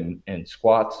warm-ups and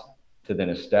squats to then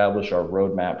establish our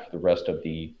roadmap for the rest of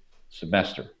the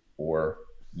semester or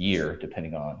year,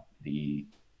 depending on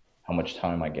how much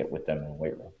time I get with them in the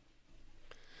weight room.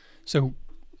 So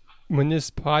when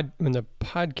the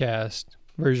podcast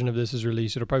version of this is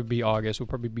released, it'll probably be August. We'll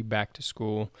probably be back to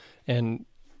school. And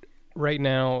right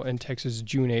now in Texas,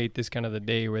 June 8th is kind of the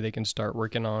day where they can start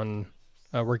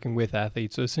working with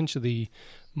athletes. So essentially,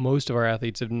 most of our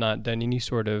athletes have not done any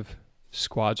sort of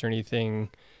squats or anything.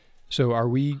 So are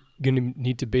we going to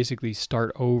need to basically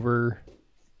start over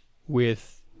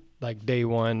with like day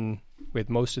one with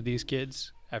most of these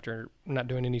kids after not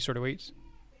doing any sort of weights?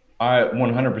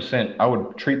 100%. I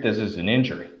would treat this as an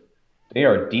injury. They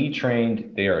are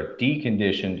detrained, they are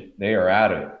deconditioned, they are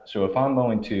out of it. So if I'm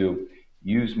going to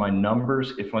use my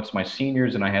numbers, if it's my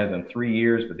seniors and I had them 3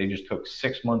 years, but they just took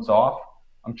 6 months off,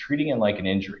 I'm treating it like an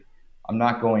injury. I'm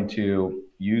not going to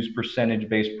use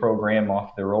percentage-based program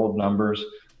off their old numbers.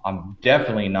 I'm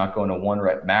definitely not going to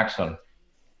 1-rep max them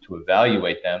to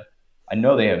evaluate them. I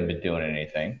know they haven't been doing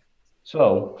anything.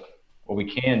 So what we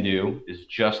can do is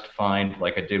just find,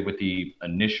 like I did with the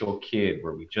initial kid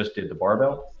where we just did the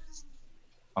barbell.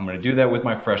 I'm going to do that with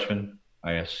my freshmen.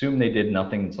 I assume they did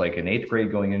nothing. It's like an 8th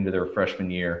grade going into their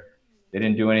freshman year. They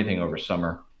didn't do anything over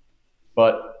summer.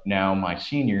 But now my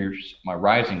seniors, my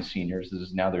rising seniors, this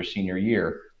is now their senior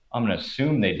year. I'm going to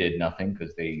assume they did nothing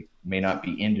because they may not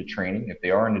be into training. If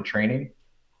they are into training,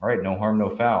 all right, no harm,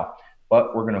 no foul.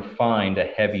 But we're going to find a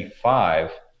heavy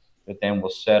 5 that then will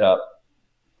set up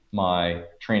my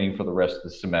training for the rest of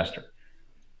the semester.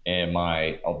 And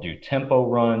I'll do tempo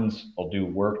runs. I'll do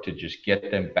work to just get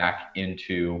them back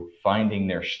into finding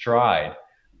their stride,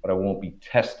 but I won't be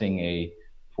testing a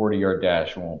 40-yard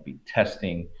dash. I won't be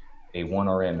testing a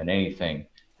 1RM in anything.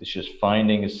 It's just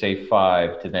finding a safe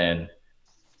 5 to then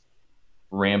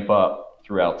ramp up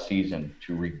throughout season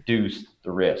to reduce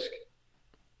the risk.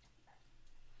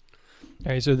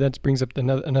 All right, so that brings up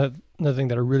another thing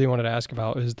that I really wanted to ask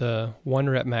about is the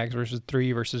 1-rep max versus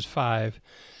 3 versus 5.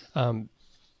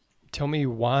 Tell me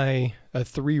why a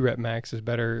 3-rep max is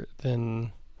better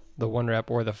than the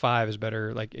 1-rep or the 5 is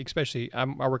better. Like, especially I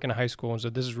work in a high school, and so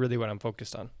this is really what I'm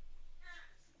focused on.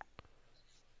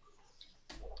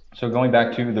 So going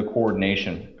back to the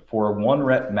coordination, for a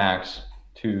 1-rep max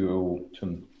to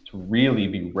really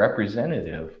be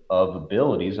representative of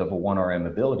abilities of a 1RM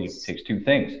ability, it takes 2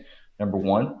 things. Number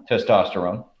 1,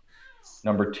 testosterone.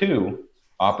 Number 2,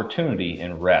 opportunity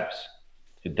and reps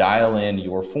to dial in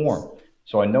your form.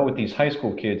 So I know with these high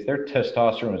school kids, their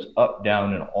testosterone is up,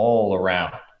 down, and all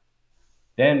around.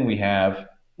 Then we have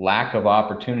lack of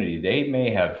opportunity. They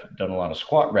may have done a lot of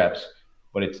squat reps,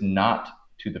 but it's not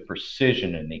to the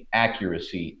precision and the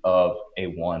accuracy of a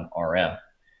 1RM.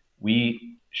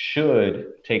 We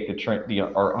should take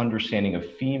our understanding of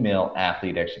female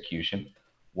athlete execution.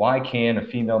 Why can a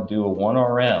female do a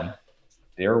 1RM,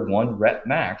 their 1-rep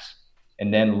max,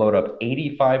 and then load up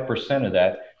 85% of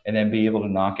that and then be able to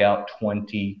knock out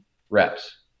 20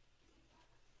 reps?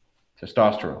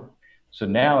 Testosterone. So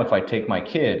now if I take my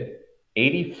kid,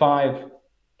 85%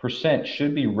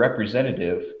 should be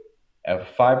representative of a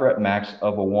 5-rep max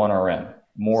of a 1RM,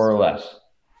 more or less.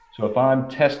 So if I'm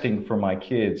testing for my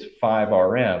kid's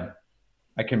 5RM,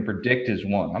 I can predict his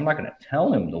 1. I'm not going to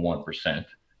tell him the 1%,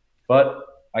 but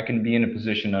I can be in a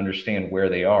position to understand where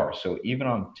they are. So even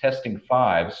on testing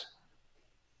 5s,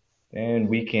 and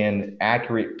we can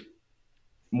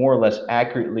more or less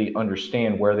accurately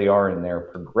understand where they are in their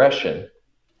progression,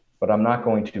 but I'm not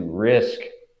going to risk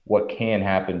what can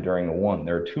happen during a 1.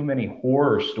 There are too many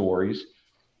horror stories,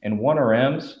 and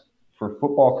 1RMs for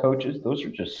football coaches, those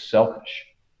are just selfish.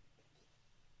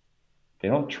 They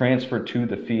don't transfer to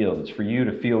the field. It's for you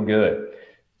to feel good.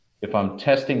 If I'm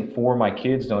testing for my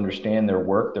kids to understand their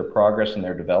work, their progress, and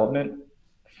their development,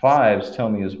 5s tell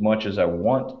me as much as I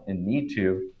want and need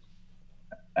to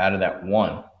out of that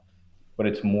 1, but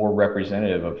it's more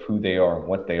representative of who they are and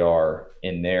what they are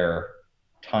in their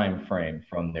time frame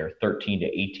from their 13 to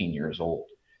 18 years old.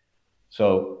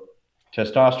 So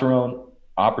testosterone,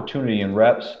 opportunity, and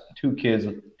reps, 2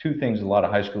 things a lot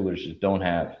of high schoolers just don't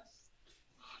have.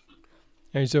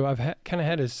 And so I've kind of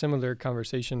had a similar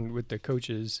conversation with the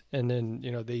coaches, and then,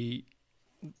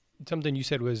 something you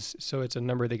said was, so it's a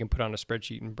number they can put on a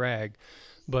spreadsheet and brag,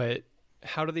 but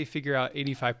how do they figure out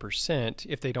 85%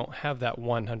 if they don't have that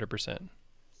 100%?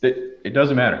 It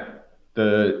doesn't matter.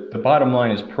 The bottom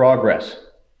line is progress.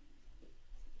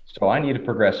 So I need to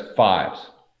progress 5s.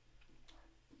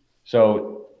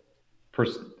 So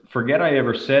forget I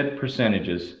ever said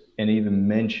percentages and even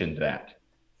mentioned that.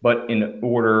 But in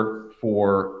order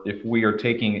for, if we are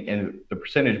taking, and the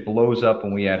percentage blows up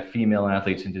when we add female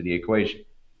athletes into the equation.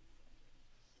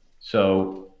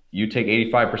 So you take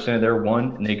 85% of their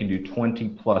 1 and they can do 20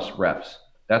 plus reps.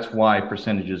 That's why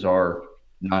percentages are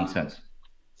nonsense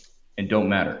and don't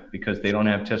matter, because they don't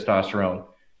have testosterone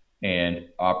and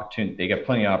opportunity. They got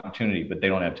plenty of opportunity, but they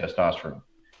don't have testosterone.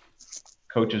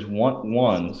 Coaches want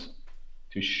 1s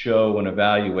to show and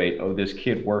evaluate, oh, this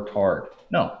kid worked hard.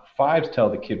 No, 5s tell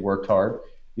the kid worked hard.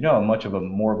 You know how much of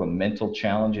more of a mental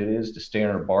challenge it is to stay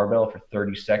on a barbell for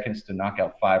 30 seconds to knock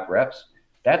out 5 reps?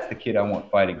 That's the kid I want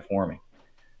fighting for me.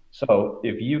 So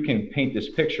if you can paint this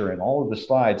picture in all of the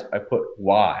slides, I put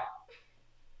why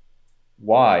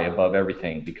above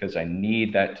everything, because I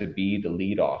need that to be the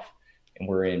lead off. And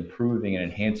we're improving and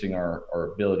enhancing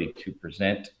our ability to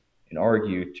present and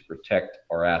argue to protect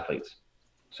our athletes.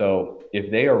 So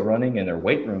if they are running in their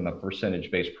weight room a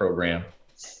percentage-based program,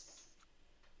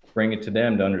 bring it to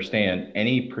them to understand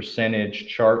any percentage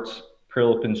charts,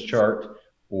 Prilepin's chart,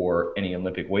 or any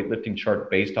Olympic weightlifting chart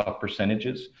based off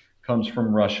percentages comes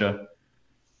from Russia,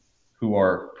 who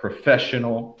are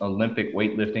professional Olympic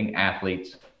weightlifting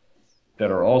athletes that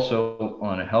are also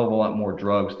on a hell of a lot more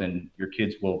drugs than your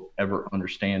kids will ever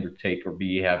understand or take or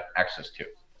have access to.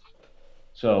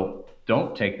 So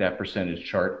don't take that percentage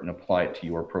chart and apply it to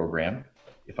your program.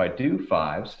 If I do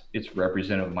fives, it's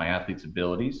representative of my athlete's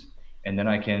abilities, and then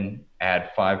I can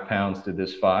add 5 pounds to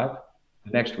this 5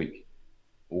 next week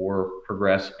or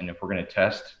progress. And if we're going to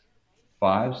test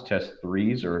fives, test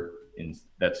threes, or in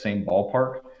that same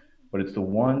ballpark, but it's the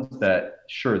ones that,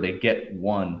 sure, they get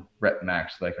 1 rep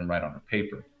max that I can write on a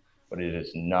paper, but it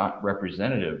is not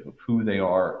representative of who they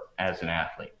are as an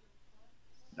athlete,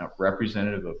 not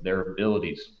representative of their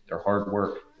abilities, their hard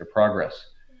work, their progress,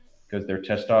 because their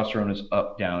testosterone is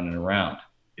up, down, and around.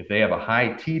 If they have a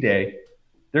high T day,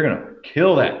 they're going to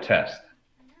kill that test,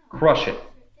 crush it,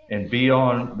 and be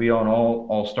on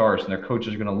all stars, and their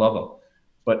coaches are going to love them.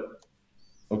 But,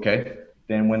 okay,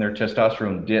 then when their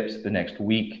testosterone dips the next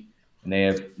week, and they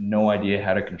have no idea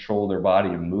how to control their body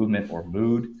and movement or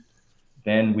mood,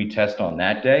 then we test on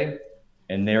that day,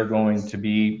 and they're going to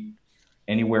be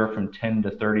anywhere from 10 to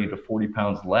 30 to 40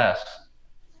 pounds less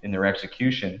in their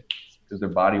execution because their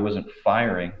body wasn't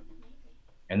firing.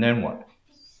 And then what?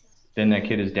 Then that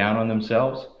kid is down on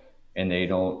themselves, and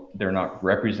they're not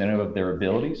representative of their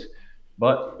abilities.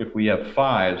 But if we have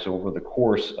fives over the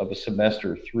course of a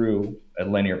semester through a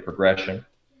linear progression,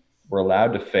 we're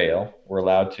allowed to fail. We're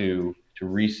allowed to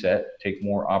reset, take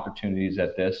more opportunities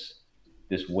at this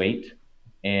weight,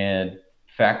 and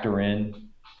factor in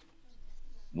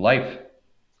life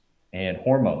and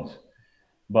hormones.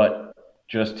 But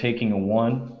just taking a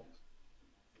 1,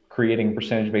 creating a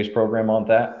percentage-based program on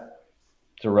that,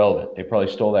 it's irrelevant. They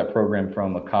probably stole that program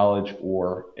from a college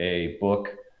or a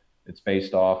book that's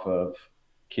based off of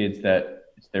kids that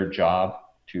it's their job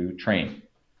to train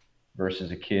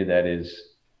versus a kid that is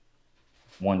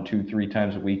 1, 2, 3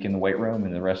 times a week in the weight room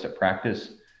and the rest at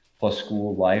practice, plus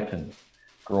school life and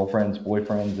girlfriends,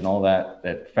 boyfriends, and all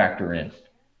that factor in.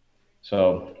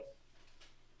 So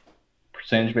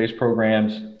percentage-based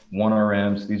programs,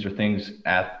 1RMs, these are things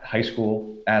high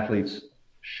school athletes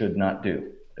should not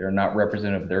do. They're not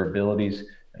representative of their abilities.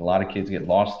 And a lot of kids get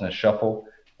lost in the shuffle,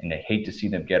 and they hate to see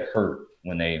them get hurt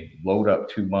when they load up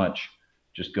too much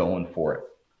just going for it.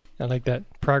 I like that.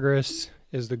 Progress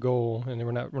is the goal, and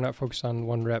we're not focused on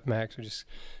 1 rep max. We're just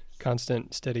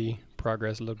constant, steady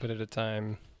progress, a little bit at a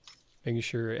time, making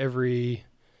sure every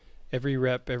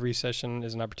rep, every session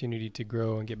is an opportunity to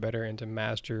grow and get better and to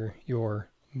master your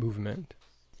movement.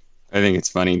 I think it's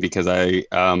funny because I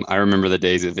remember the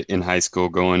days in high school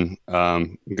going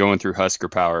through Husker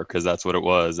Power, because that's what it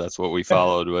was. That's what we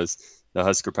followed was the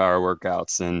Husker Power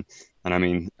workouts, and I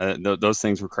mean those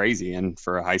things were crazy. And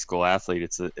for a high school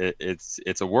athlete,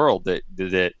 it's a world that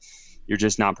you're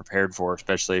just not prepared for,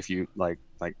 especially if you like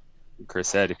Chris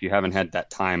said, if you haven't had that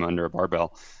time under a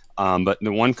barbell. But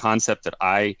the one concept that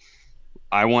I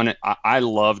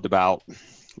loved about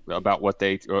what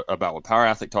Power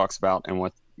Athlete talks about and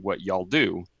what y'all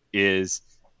do is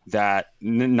that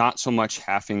not so much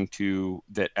having to,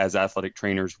 that as athletic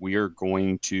trainers, we are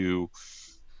going to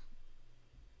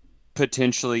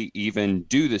potentially even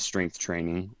do the strength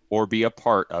training or be a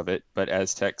part of it. But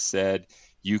as Tex said,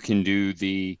 you can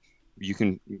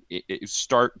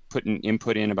start putting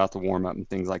input in about the warm up and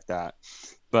things like that.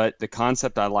 But the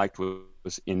concept I liked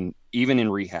was even in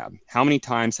rehab, how many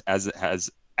times as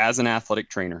an athletic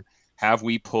trainer have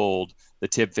we pulled the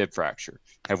tib-fib fracture?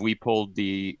 Have we pulled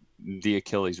the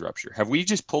Achilles rupture? Have we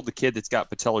just pulled the kid that's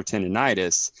got patellar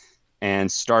tendonitis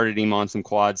and started him on some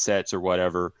quad sets or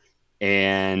whatever,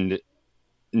 and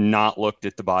not looked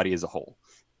at the body as a whole,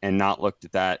 and not looked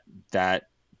at that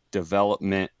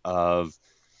development of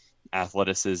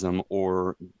athleticism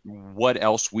or what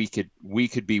else we could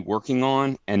be working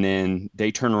on, and then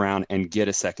they turn around and get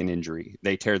a second injury.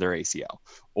 They tear their ACL,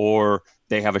 or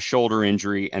they have a shoulder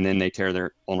injury and then they tear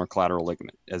their ulnar collateral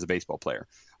ligament as a baseball player.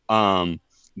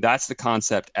 That's the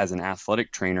concept as an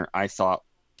athletic trainer, I thought,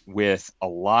 with a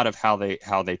lot of how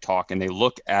they talk, and they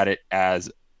look at it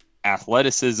as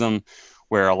athleticism,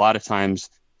 where a lot of times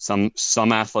some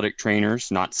athletic trainers,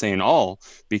 not saying all,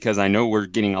 because I know we're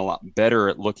getting a lot better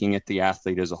at looking at the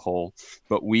athlete as a whole,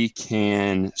 but we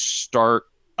can start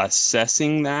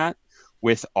assessing that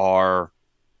with our,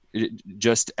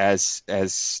 just as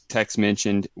Tex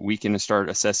mentioned, we can start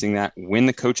assessing that when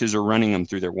the coaches are running them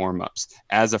through their warm-ups.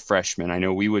 As a freshman, I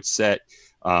know we would set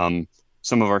some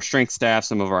of our strength staff,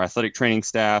 some of our athletic training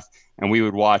staff, and we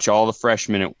would watch all the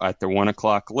freshmen at their 1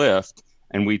 o'clock lift,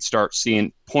 and we'd start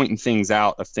pointing things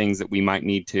out of things that we might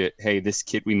need to, hey, this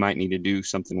kid we might need to do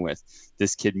something with,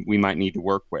 this kid we might need to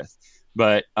work with.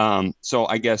 But so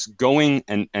I guess going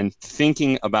and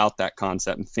thinking about that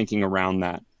concept and thinking around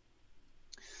that.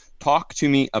 Talk to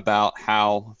me about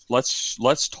how,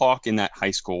 let's talk in that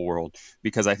high school world,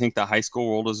 because I think the high school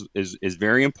world is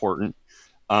very important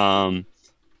of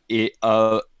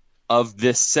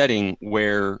this setting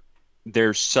where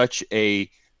there's such a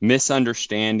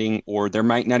misunderstanding, or there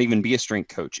might not even be a strength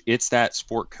coach. It's that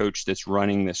sport coach that's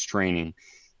running this training.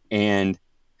 And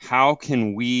how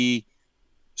can we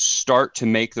start to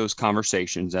make those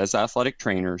conversations as athletic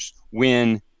trainers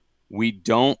when we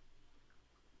don't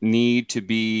need to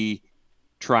be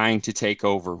trying to take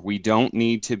over? We don't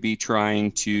need to be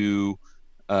trying to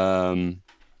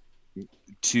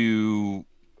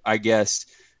I guess,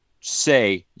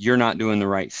 say you're not doing the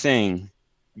right thing.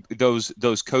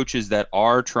 Those coaches that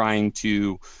are trying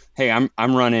to, hey,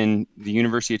 I'm running the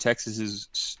University of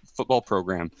Texas's football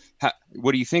program.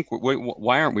 What do you think?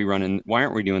 Why aren't we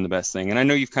doing the best thing? And I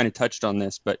know you've kind of touched on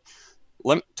this, but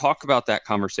let me talk about that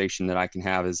conversation that I can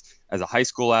have as a high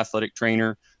school athletic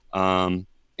trainer, and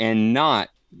not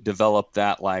develop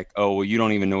that like, oh, well, you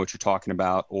don't even know what you're talking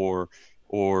about, or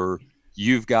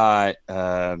you've got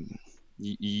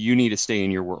you need to stay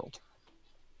in your world.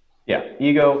 Yeah,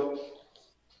 ego.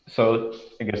 So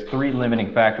I guess 3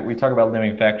 limiting factors. We talk about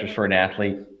limiting factors for an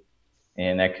athlete,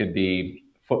 and that could be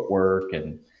footwork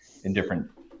and different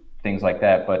things like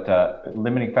that. But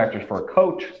limiting factors for a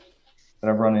coach that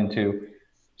I've run into.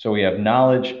 So we have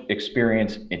knowledge,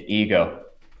 experience, and ego.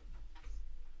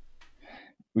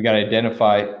 We got to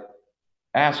identify,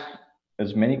 ask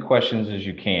as many questions as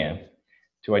you can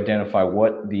to identify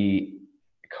what the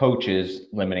coach's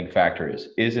limiting factor is.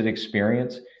 Is it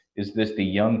experience? Is this the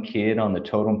young kid on the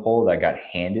totem pole that got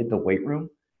handed the weight room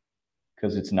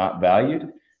because it's not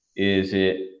valued? Is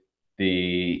it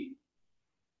the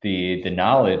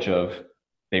knowledge of,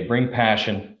 they bring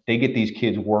passion, they get these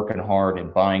kids working hard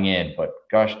and buying in, but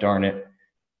gosh darn it,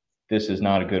 this is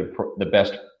not the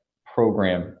best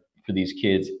program for these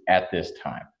kids at this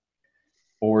time?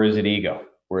 Or is it ego,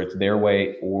 where it's their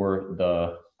way or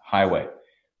the highway?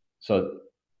 So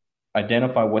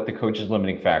identify what the coach's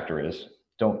limiting factor is.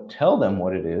 Don't tell them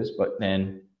what it is, but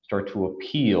then start to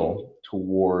appeal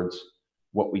towards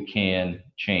what we can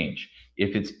change.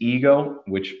 If it's ego,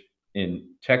 which in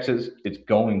Texas it's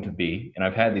going to be, and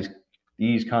I've had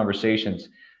these conversations,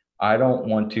 I don't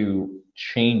want to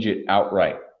change it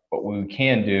outright, but what we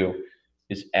can do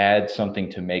is add something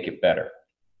to make it better.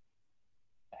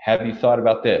 Have you thought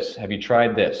about this? Have you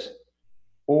tried this?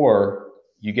 Or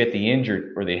you get the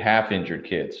injured or the half injured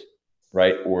kids,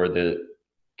 right? Or the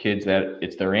kids that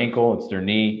it's their ankle, it's their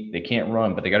knee, they can't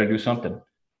run, but they got to do something.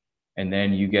 And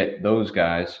then you get those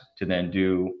guys to then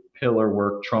do pillar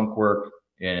work, trunk work,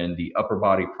 and the upper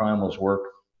body primals work.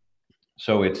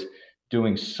 So it's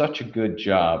doing such a good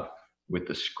job with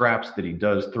the scraps that he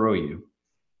does throw you.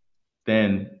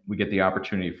 Then we get the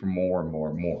opportunity for more and more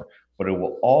and more. But it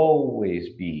will always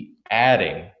be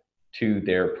adding to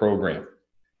their program.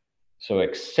 So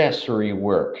accessory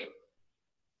work,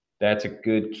 that's a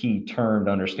good key term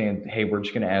to understand. Hey, we're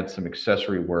just going to add some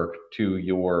accessory work to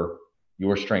your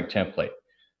strength template.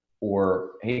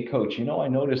 Or, hey, coach, I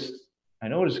noticed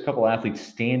a couple athletes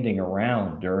standing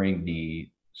around during the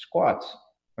squats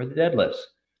or the deadlifts.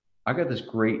 I got this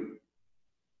great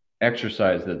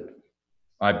exercise that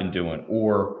I've been doing,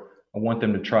 or I want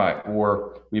them to try,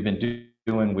 or we've been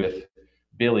doing with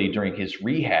Billy during his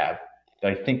rehab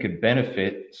that I think could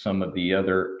benefit some of the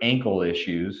other ankle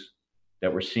issues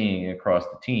that we're seeing across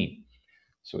the team.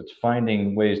 So it's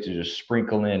finding ways to just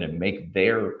sprinkle in and make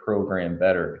their program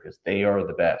better because they are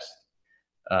the best.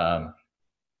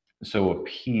 So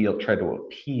try to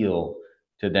appeal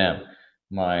to them.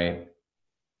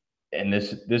 And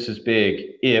this is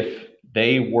big. If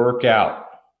they work out,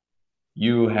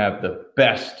 you have the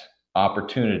best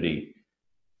opportunity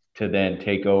to then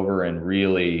take over and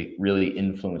really, really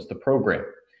influence the program,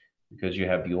 because you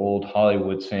have the old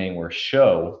Hollywood saying where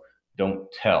show,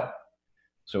 don't tell.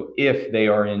 So if they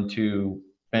are into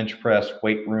bench press,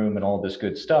 weight room, and all this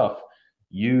good stuff,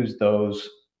 use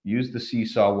the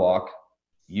seesaw walk,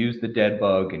 use the dead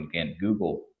bug, and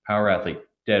Google Power Athlete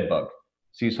dead bug,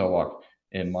 seesaw walk.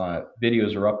 And my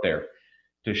videos are up there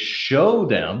to show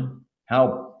them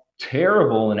how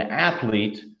terrible an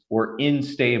athlete or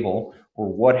unstable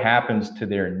or what happens to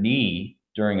their knee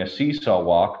during a seesaw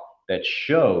walk that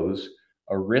shows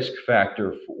a risk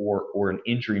factor or an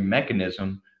injury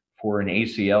mechanism for an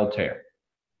ACL tear.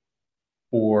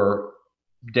 Or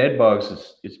dead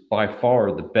bugs is by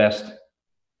far the best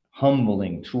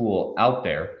humbling tool out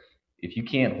there. If you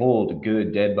can't hold a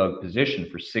good dead bug position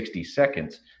for 60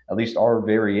 seconds, at least our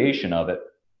variation of it,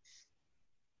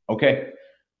 okay,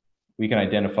 we can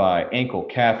identify ankle,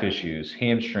 calf issues,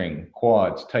 hamstring,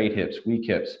 quads, tight hips, weak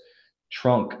hips,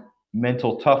 trunk,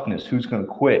 mental toughness, who's going to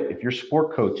quit. If your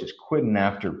sport coach is quitting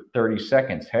after 30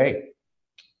 seconds, hey,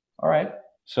 all right.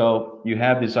 So you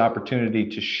have this opportunity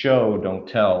to show, don't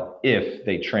tell, if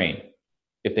they train.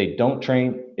 If they don't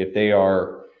train, if they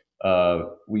are,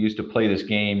 we used to play this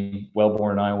game,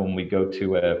 Wellborn and I, when we go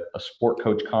to a sport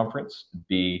coach conference,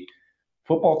 be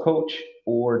football coach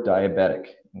or diabetic.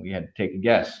 We had to take a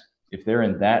guess. If they're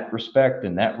in that respect,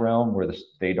 in that realm where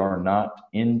they are not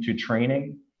into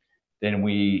training, then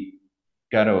we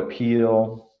got to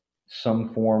appeal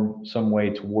some form, some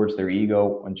way towards their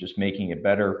ego and just making it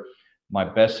better. My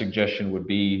best suggestion would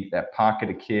be that pocket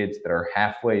of kids that are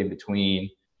halfway between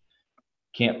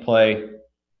can't play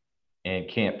and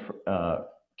can't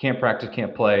practice,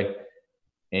 can't play,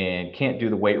 and can't do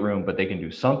the weight room, but they can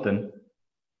do something.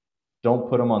 Don't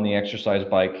put them on the exercise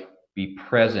bike. Be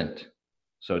present.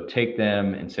 So take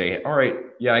them and say, all right,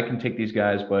 yeah, I can take these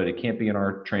guys, but it can't be in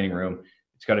our training room.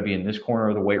 It's got to be in this corner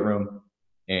of the weight room.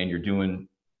 And you're doing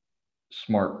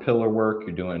smart pillar work.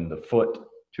 You're doing the foot,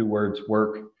 2 words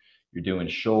work. You're doing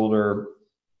shoulder,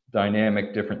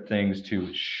 dynamic, different things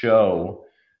to show.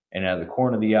 And out of the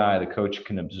corner of the eye, the coach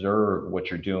can observe what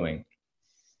you're doing.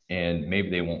 And maybe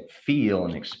they won't feel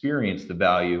and experience the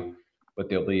value, but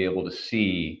they'll be able to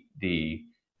see the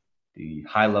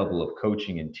high level of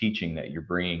coaching and teaching that you're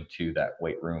bringing to that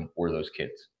weight room or those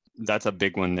kids. That's a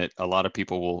big one that a lot of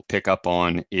people will pick up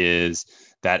on, is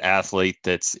that athlete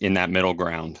that's in that middle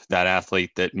ground, that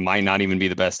athlete that might not even be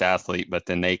the best athlete, but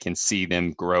then they can see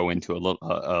them grow into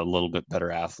a little bit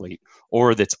better athlete,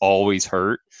 or that's always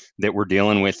hurt that we're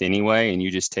dealing with anyway. And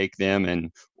you just take them,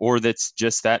 or that's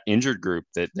just that injured group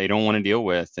that they don't want to deal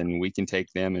with. And we can take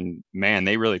them and, man,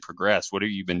 they really progress. What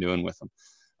have you been doing with them?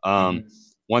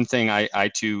 One thing I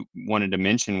too wanted to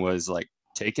mention was like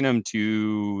taking them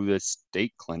to the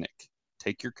state clinic.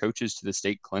 Take your coaches to the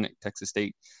state clinic, Texas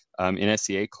State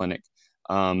NSCA clinic.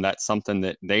 That's something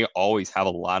that they always have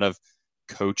a lot of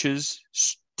coaches,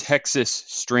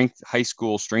 Texas high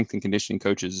school strength and conditioning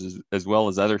coaches, as well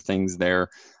as other things there.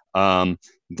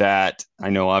 That I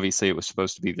know obviously it was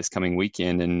supposed to be this coming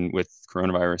weekend, and with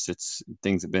coronavirus,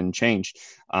 things have been changed.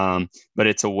 But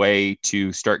it's a way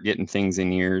to start getting things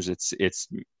in ears. It's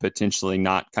potentially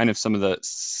not kind of some of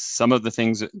the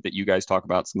things that you guys talk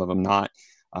about, some of them not.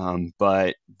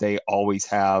 But they always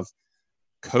have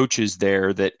coaches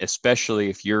there that, especially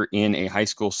if you're in a high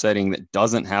school setting that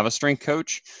doesn't have a strength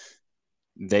coach,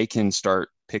 they can start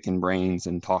picking brains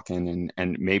and talking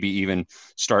and maybe even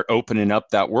start opening up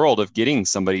that world of getting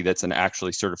somebody that's an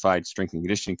actually certified strength and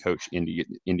conditioning coach into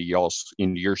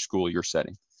your school, your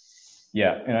setting.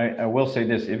 Yeah. And I will say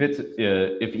this,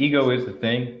 if ego is the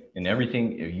thing and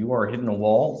everything, if you are hitting a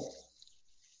wall,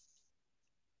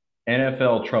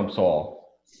 NFL trumps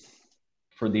all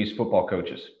for these football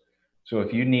coaches. So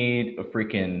if you need a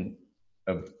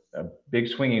big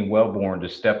swinging Wellborn to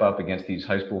step up against these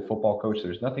high school football coaches,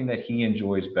 there's nothing that he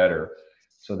enjoys better.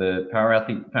 So the Power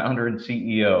Athlete founder and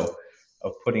CEO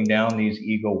of putting down these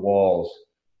ego walls.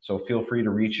 So feel free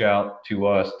to reach out to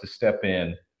us to step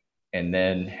in and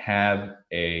then have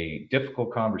a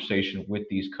difficult conversation with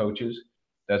these coaches.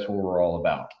 That's what we're all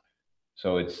about.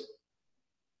 So it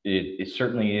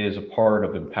certainly is a part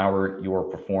of Empower Your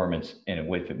Performance.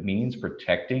 And if it means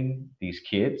protecting these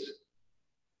kids,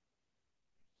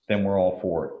 then we're all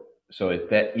for it. So if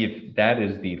that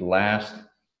is the last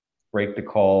break the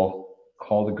call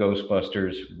the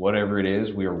Ghostbusters, whatever it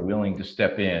is, we are willing to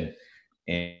step in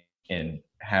and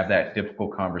have that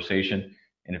difficult conversation.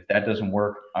 And if that doesn't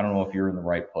work, I don't know if you're in the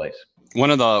right place. One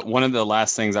of the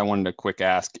last things I wanted to quick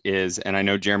ask is, and I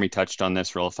know Jeremy touched on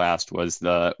this real fast, was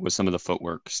some of the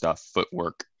footwork.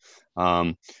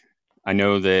 I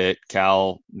know that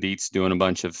Cal Beats doing a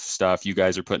bunch of stuff. You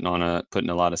guys are putting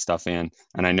a lot of stuff in,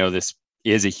 and I know this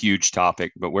is a huge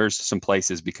topic. But where's some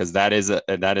places, because that is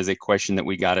a question that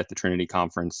we got at the Trinity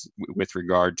Conference with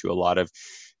regard to a lot of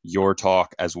your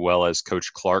talk, as well as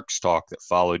Coach Clark's talk that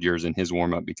followed yours in his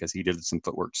warm up, because he did some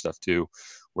footwork stuff too.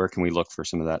 Where can we look for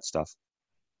some of that stuff?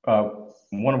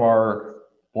 One of our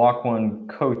Block 1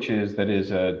 coaches that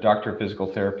is a doctor of physical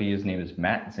therapy, his name is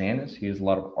Matt Zanis. He has a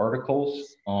lot of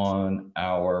articles on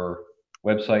our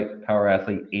website,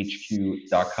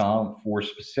 powerathletehq.com, for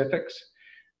specifics.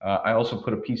 I also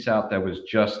put a piece out that was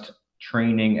just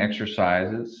training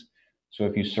exercises. So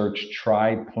if you search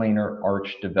triplanar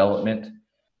arch development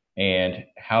and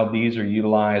how these are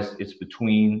utilized, it's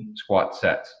between squat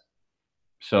sets.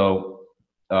 So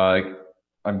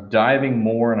I'm diving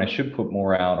more, and I should put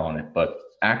more out on it, but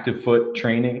active foot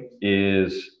training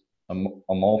is, I'm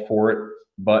all for it,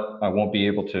 but I won't be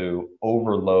able to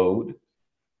overload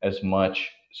as much.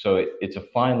 So it's a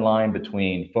fine line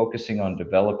between focusing on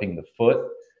developing the foot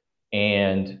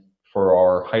and, for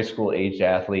our high school aged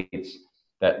athletes,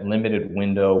 that limited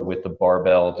window with the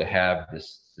barbell to have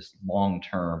this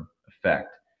long-term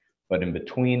effect. But in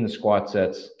between the squat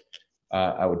sets,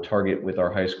 I would target with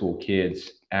our high school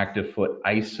kids active foot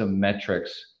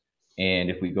isometrics. And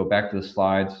if we go back to the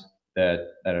slides that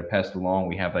are passed along,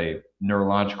 we have a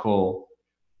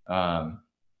um,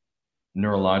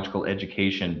 neurological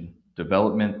education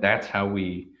development. That's how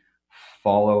we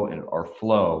follow in our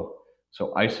flow.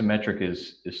 So isometric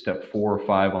is step 4 or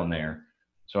 5 on there.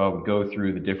 So I would go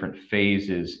through the different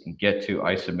phases and get to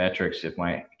isometrics if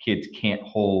my kids can't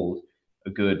hold a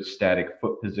good static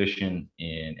foot position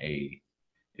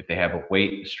if they have a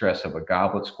weight stress of a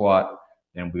goblet squat,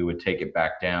 then we would take it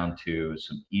back down to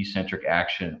some eccentric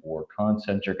action or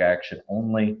concentric action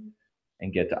only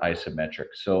and get to isometric.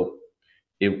 So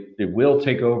it will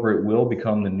take over. It will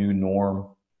become the new norm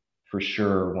for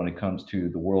sure when it comes to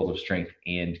the world of strength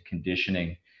and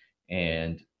conditioning.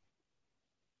 And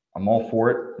I'm all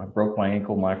for it. I broke my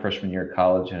ankle my freshman year of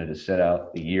college and had to set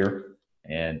out a year.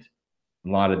 And a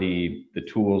lot of the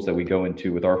tools that we go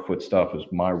into with our foot stuff is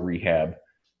my rehab,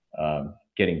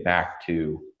 getting back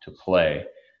to play.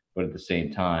 But at the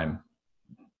same time,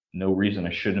 no reason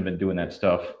I shouldn't have been doing that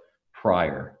stuff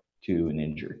prior to an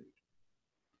injury.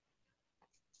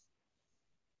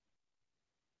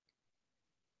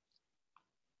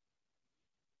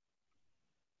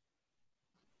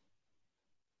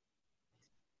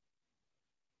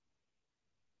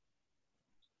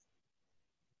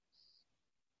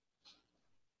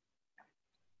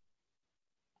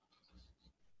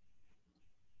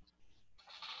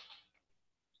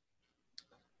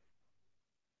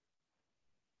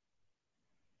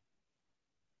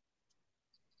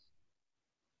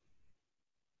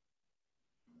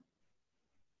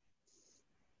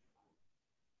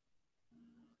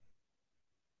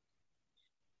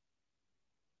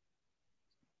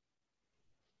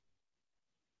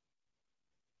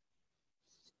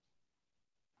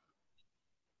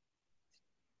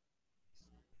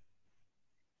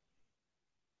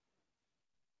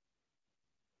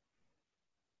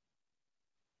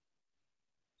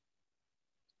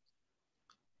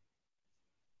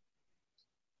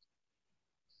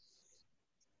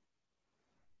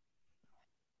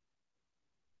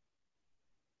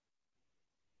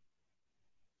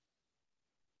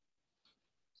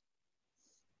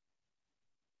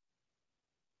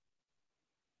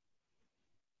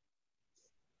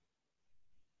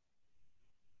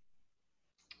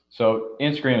 So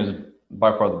Instagram is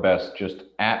by far the best, just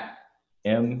at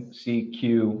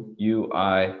MCQUILKIN.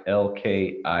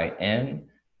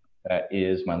 That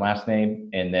is my last name.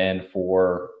 And then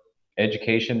for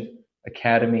education,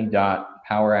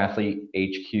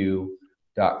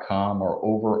 academy.powerathletehq.com. Our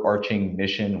overarching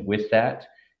mission with that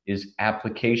is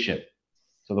application.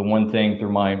 So the one thing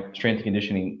through my strength and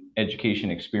conditioning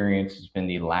education experience has been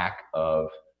the lack of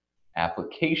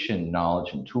application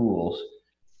knowledge and tools.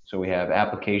 So we have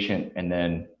application, and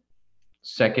then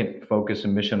second focus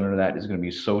and mission under that is going to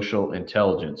be social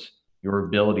intelligence, your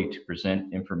ability to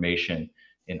present information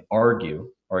and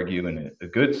argue in a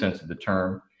good sense of the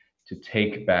term, to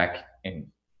take back and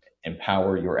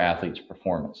empower your athlete's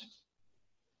performance.